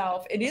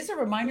myself. It is a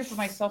reminder for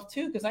myself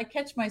too, because I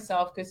catch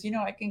myself because,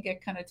 I can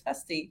get kind of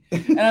testy.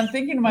 And I'm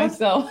thinking to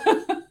myself,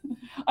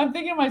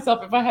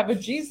 if I have a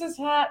Jesus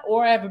hat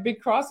or I have a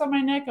big cross on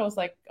my neck, I was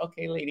like,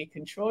 okay, lady,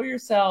 control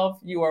yourself.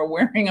 You are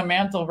wearing a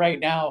mantle right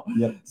now.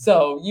 Yep.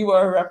 So you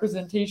are a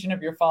representation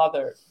of your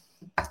Father.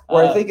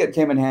 Where I think it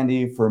came in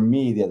handy for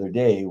me the other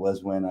day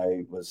was when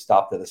I was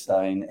stopped at a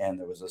sign and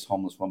there was this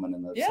homeless woman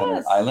in the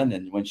center island.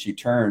 And when she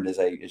turned, as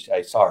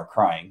I saw her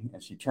crying,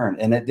 and she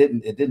turned, and it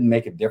didn't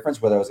make a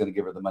difference whether I was going to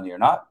give her the money or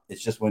not.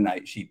 It's just when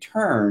she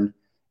turned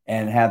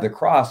and had the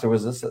cross, there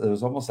was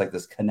almost like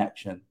this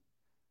connection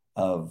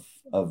of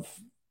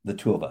the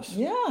two of us.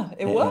 Yeah,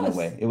 in a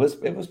way. It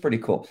was pretty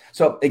cool.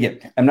 So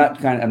again, I'm not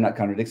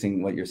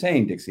contradicting what you're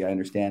saying, Dixie. I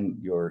understand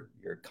your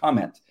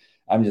comment.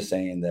 I'm just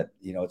saying that,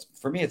 it's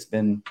for me, it's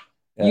been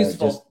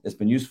useful. It's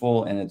been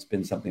useful, and it's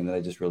been something that I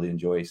just really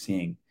enjoy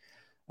seeing,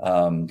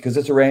 because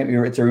it's a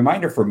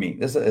reminder for me.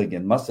 This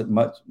again, much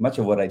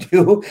of what I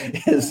do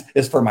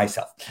is for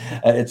myself.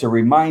 It's a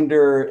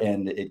reminder,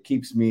 and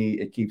it's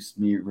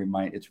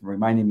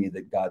reminding me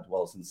that God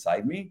dwells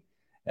inside me,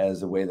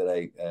 as a way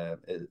that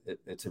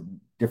it's a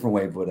different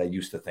way of what I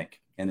used to think,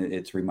 and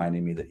it's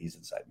reminding me that He's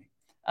inside me.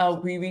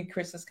 We read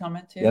Chris's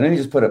comment too. Yeah, let me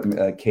just put up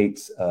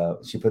Kate's.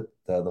 She put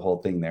the whole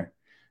thing there,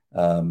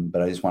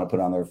 but I just want to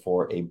put on there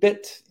for a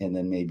bit, and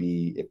then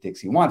maybe if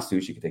Dixie wants to,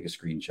 she could take a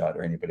screenshot,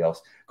 or anybody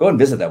else. Go and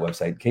visit that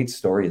website. Kate's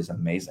story is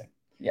amazing.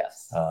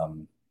 Yes.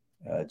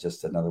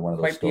 Just another one of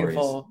those quite stories.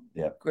 Beautiful.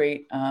 Yeah.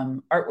 Great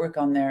artwork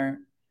on there.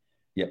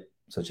 Yep.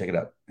 So check it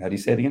out. How do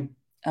you say it again?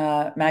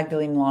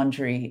 Magdalene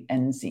Laundry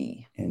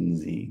NZ.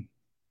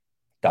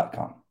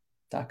 NZ.com.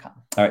 .com.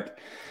 All right.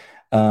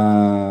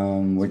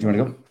 Where do you want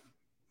to go?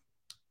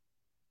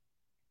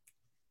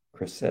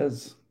 Chris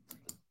says.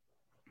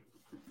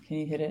 Can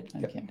you hit it?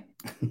 I can't.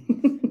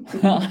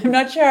 I'm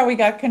not sure how we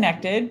got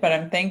connected, but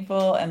I'm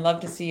thankful and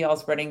love to see y'all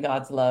spreading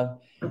God's love,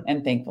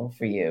 and thankful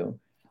for you.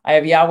 I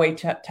have Yahweh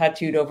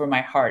tattooed over my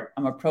heart.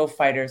 I'm a pro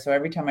fighter, so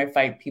every time I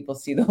fight, people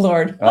see the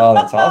Lord. Oh,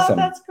 that's awesome.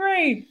 That's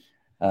great.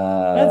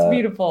 That's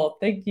beautiful.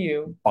 Thank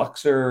you.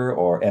 Boxer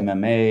or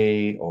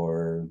MMA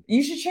or...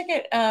 You should check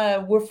it.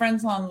 We're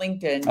friends on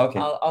LinkedIn. Okay.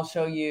 I'll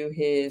show you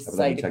his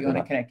site if you want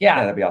to connect.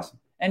 Yeah, that'd be awesome.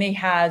 And he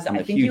has,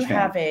 I think you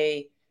have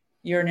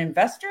you're an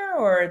investor,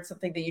 or it's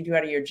something that you do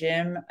out of your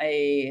gym,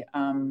 a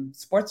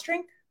sports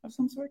drink of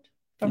some sort,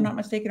 if I'm not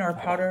mistaken, or a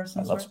powder of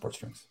some sort. I love sports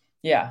drinks.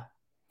 Yeah.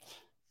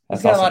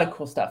 He's got a lot of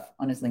cool stuff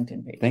on his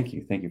LinkedIn page. Thank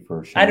you. Thank you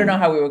for sharing. I don't know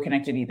how we were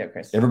connected either,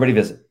 Chris. Everybody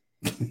visit.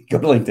 Go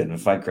to LinkedIn and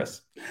find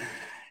Chris.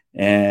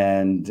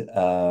 And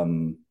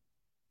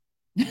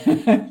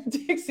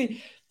Dixie,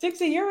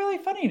 you're really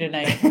funny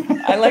tonight.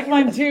 I like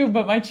mine too,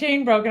 but my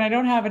chain broke and I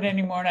don't have it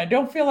anymore, and I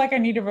don't feel like I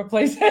need to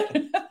replace it.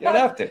 You don't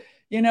have to.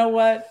 You know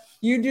what?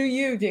 You do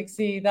you,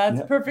 Dixie.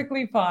 That's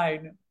perfectly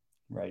fine.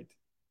 Right.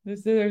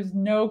 There's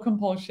no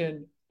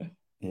compulsion.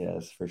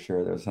 Yes, for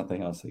sure. There was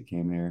something else that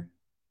came here.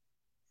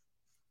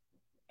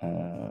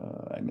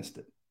 I missed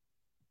it.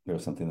 There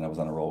was something that I was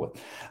on a roll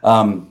with.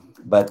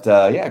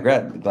 Yeah,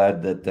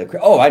 glad that.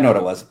 Oh, I know what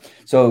it was.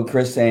 So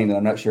Chris saying that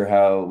I'm not sure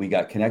how we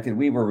got connected.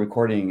 We were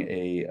recording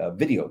a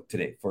video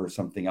today for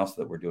something else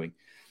that we're doing.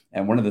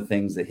 And one of the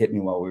things that hit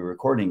me while we were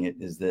recording it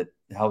is that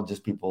how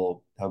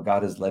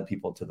God has led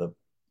people to the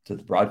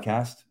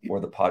broadcast or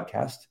the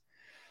podcast,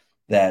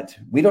 that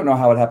we don't know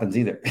how it happens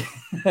either.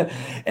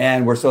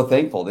 And we're so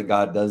thankful that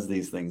God does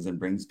these things and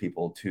brings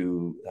people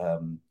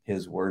to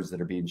his words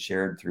that are being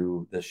shared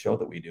through this show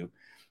that we do.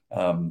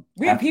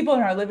 We had people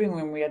in our living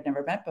room we had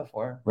never met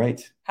before.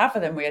 Right. Half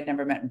of them we had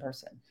never met in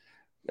person.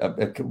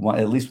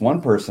 At least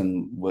one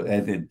person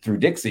through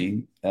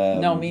Dixie.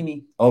 No,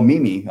 Mimi. Oh,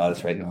 Mimi. Oh,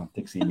 that's right. Oh,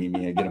 Dixie,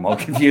 Mimi. I get them all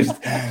confused.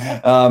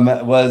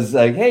 Was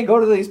like, hey, go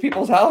to these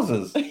people's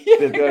houses.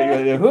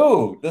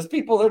 Who? Those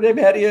people, they're named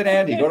Hetty and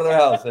Andy. Go to their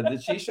house.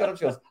 And she showed up.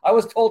 She goes, I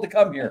was told to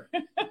come here.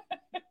 It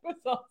was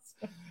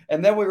awesome.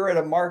 And then we were at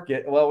a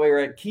market. Well, we were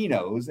at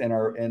Kino's,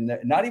 and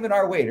not even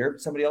our waiter,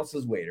 somebody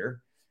else's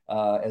waiter.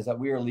 As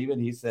we were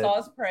leaving, he said,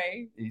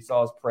 He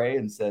saw us pray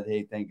and said,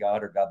 hey, thank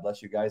God, or God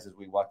bless you guys, as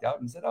we walked out,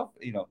 and said, oh,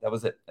 that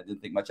was it. I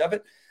didn't think much of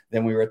it.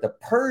 Then we were at the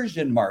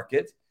Persian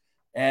market,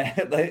 and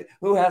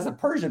who has a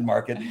Persian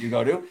market that you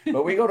go to?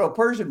 But we go to a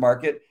Persian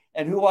market,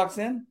 and who walks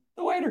in?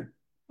 The waiter,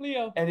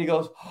 Leo. And he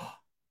goes, oh,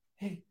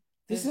 hey,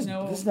 this is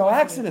no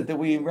accident that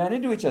we ran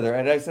into each other.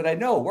 And I said, I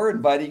know, we're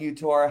inviting you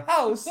to our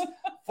house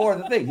for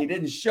the thing. He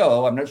didn't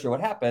show. I'm not sure what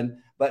happened,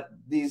 but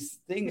these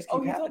things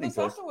keep happening. He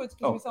told us afterwards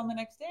because he was on the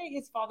next day.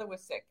 His father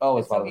was sick. Oh,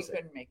 his father was sick.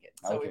 He couldn't make it.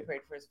 So we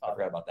prayed for his father.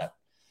 I forgot about that.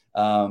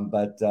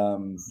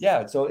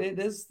 Yeah, so it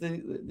is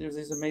there's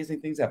these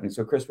amazing things happening.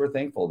 So Chris, we're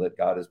thankful that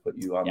God has put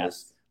you on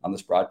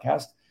this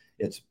broadcast.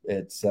 It's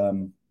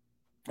an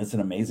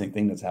amazing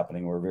thing that's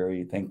happening. We're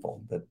very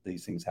thankful that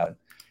these things happen.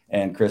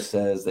 And Chris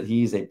says that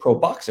he's a pro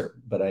boxer,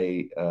 but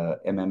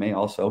MMA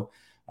also.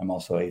 I'm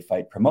also a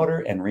fight promoter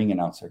and ring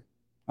announcer.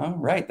 All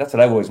right. That's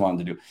what I've always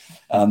wanted to do.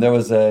 There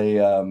was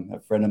a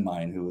friend of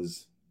mine who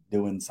was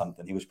doing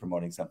something. He was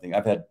promoting something.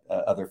 I've had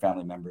other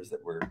family members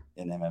that were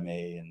in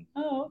MMA and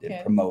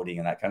did promoting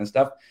and that kind of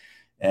stuff.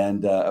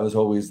 And I was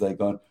always like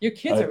going, your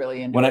kids are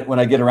really into it. When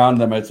I get around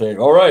them, I'd say,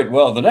 all right,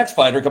 well, the next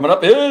fighter coming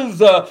up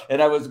is,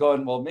 and I was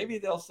going, well, maybe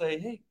they'll say,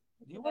 hey,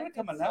 do you want to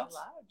come announce?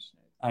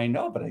 I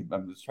know, but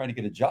I'm just trying to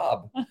get a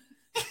job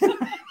because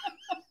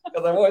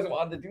I've always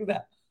wanted to do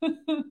that.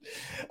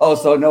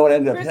 So no, what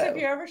ended up, Chris, if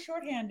you're ever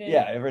shorthanded, you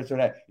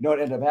know what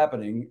ended up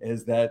happening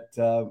is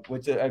that,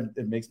 which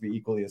it makes me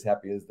equally as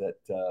happy, is that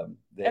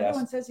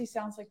everyone says he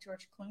sounds like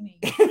George Clooney.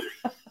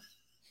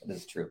 That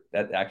is true.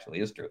 That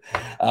actually is true.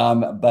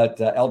 But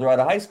El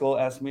Dorado High School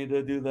asked me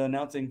to do the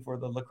announcing for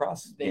the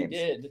lacrosse games. They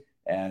did,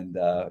 and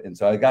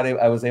so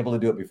I was able to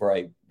do it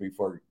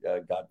before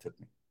God took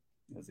me,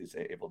 as they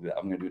say, able to do that.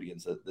 I'm going to do it again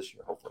this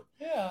year, hopefully.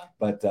 Yeah.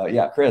 But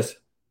Chris.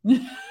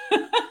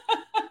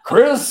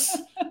 Chris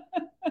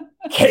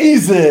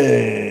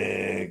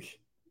Kasich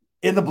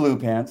in the blue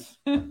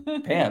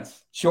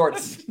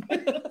shorts.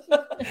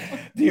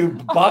 Do you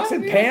box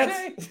in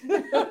pants?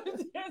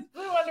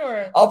 Blue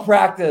underwear. I'll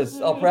practice.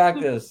 I'm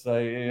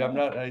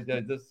not.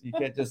 You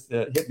can't just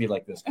hit me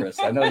like this, Chris.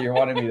 I know you're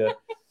wanting me to.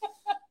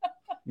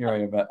 Here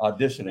I am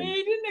auditioning.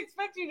 He didn't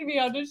expect you to be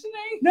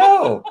auditioning.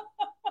 No.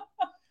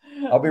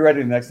 I'll be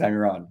ready the next time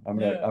you're on. I'm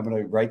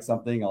gonna write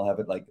something. I'll have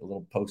it like a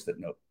little Post-it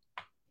note.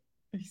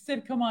 He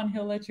said, come on,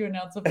 he'll let you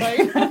announce a fight.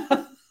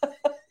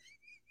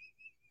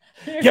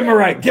 Give him a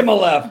right, give him a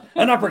left,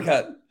 an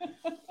uppercut.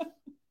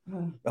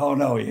 Oh,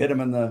 no, he hit him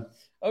in the...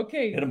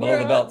 Okay, hit him below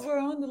the belt. We're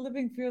on the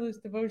Living Fearless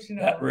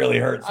devotional. That really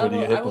hurts when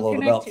you hit below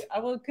the belt. I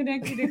will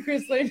connect you to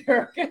Chris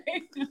later, okay?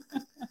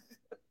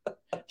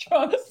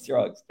 Trunks.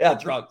 Yeah,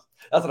 trunks.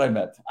 That's what I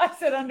meant. I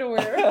said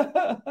underwear.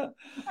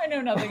 I know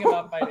nothing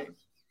about fighting.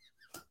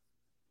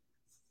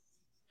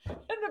 In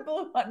the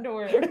blue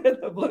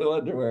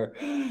underwear.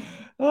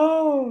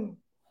 Oh.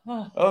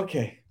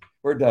 Okay.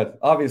 We're done.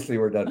 Obviously,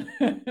 we're done.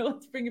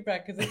 Let's bring it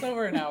back because it's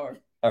over an hour.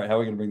 All right. How are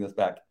we going to bring this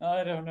back?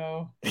 I don't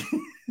know.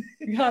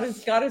 God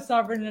is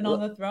sovereign and on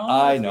the throne.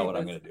 I know what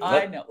I'm going to do.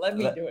 I know. Let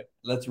me do it.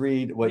 Let's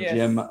read what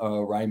Jim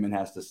Ryman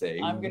has to say.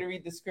 I'm going to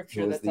read the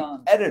scripture that's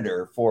on.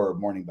 Editor for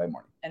Morning by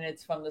Morning. And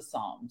it's from the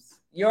Psalms.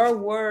 Your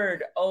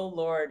word, O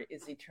Lord,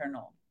 is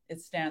eternal. It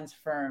stands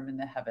firm in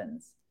the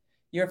heavens.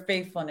 Your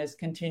faithfulness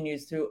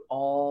continues through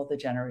all the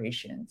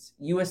generations.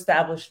 You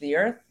establish the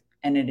earth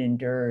and it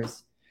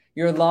endures.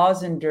 Your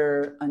laws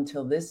endure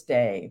until this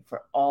day,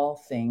 for all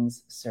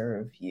things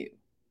serve you.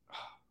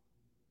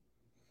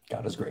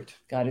 God is great.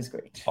 God is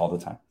great. All the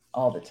time.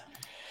 All the time.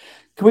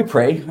 Can we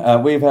pray?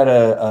 We've had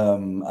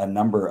a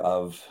number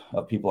of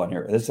people on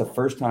here. This is the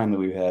first time that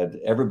we've had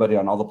everybody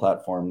on all the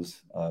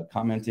platforms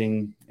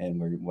commenting,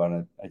 and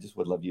I just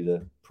would love you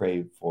to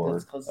pray for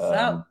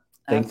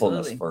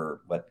thankfulness Absolutely.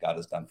 For what God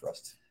has done for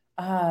us.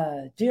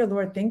 Dear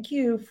Lord, thank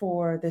you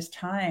for this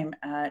time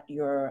at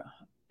your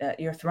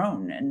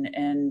throne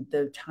and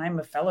the time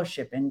of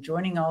fellowship and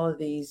joining all of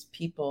these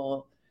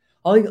people,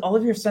 all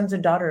of your sons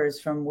and daughters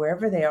from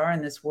wherever they are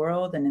in this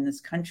world and in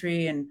this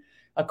country and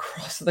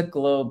across the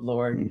globe,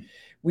 Lord. Mm.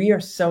 We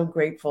are so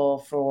grateful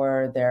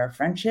for their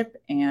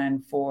friendship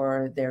and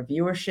for their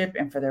viewership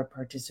and for their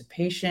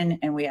participation.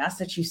 And we ask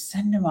that you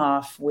send them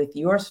off with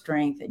your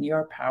strength and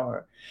your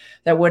power,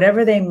 that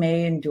whatever they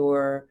may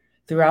endure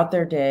throughout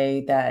their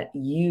day, that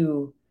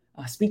you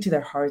speak to their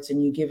hearts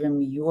and you give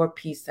them your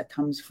peace that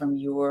comes from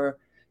your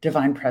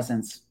divine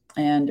presence.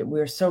 And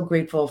we're so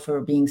grateful for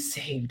being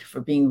saved,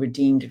 for being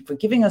redeemed, for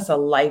giving us a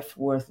life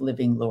worth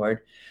living, Lord.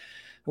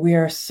 We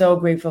are so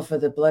grateful for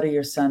the blood of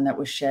your Son that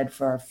was shed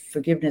for our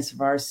forgiveness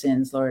of our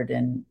sins, Lord,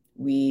 and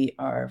we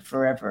are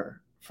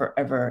forever,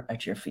 forever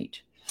at your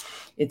feet.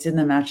 It's in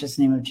the matchless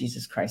name of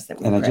Jesus Christ that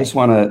we pray. And I just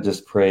want to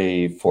just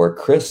pray for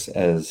Chris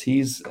as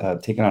he's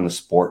taken on a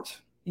sport.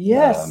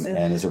 Yes.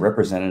 And is a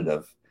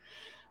representative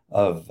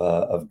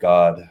of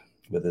God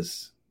with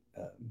his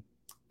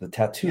the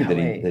tattoo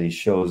that he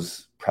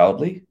shows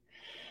proudly,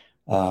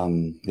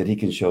 that he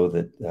can show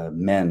that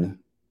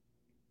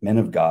men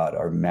of God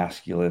are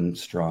masculine,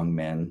 strong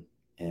men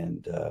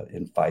and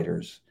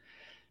fighters,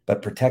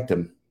 but protect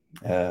him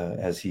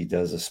as he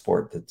does a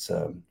sport that's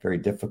very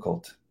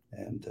difficult,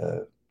 and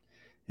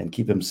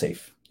keep him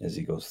safe as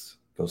he goes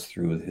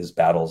through his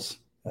battles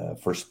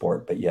for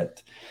sport, but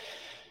yet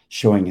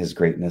showing his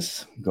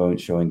greatness,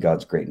 showing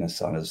God's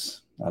greatness on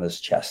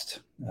his chest.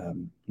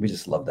 We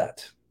just love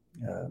that.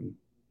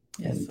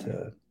 Yes,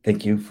 and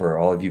thank you for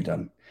all you've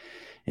done.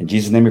 In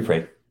Jesus' name we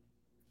pray.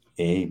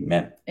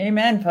 Amen.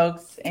 Amen,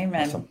 folks.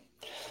 Amen. Awesome.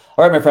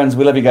 All right, my friends,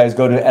 we love you guys.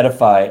 Go to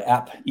Edify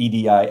app,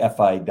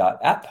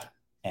 edifi.app,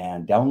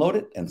 and download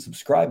it and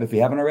subscribe if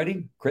you haven't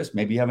already. Chris,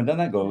 maybe you haven't done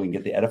that. Go and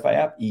get the Edify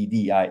app,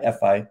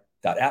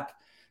 edifi.app.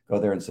 Go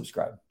there and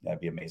subscribe.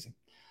 That'd be amazing.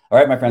 All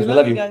right, my friends, we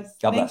love you. Guys.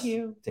 God bless. Thank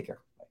you. Take care.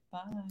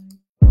 Bye.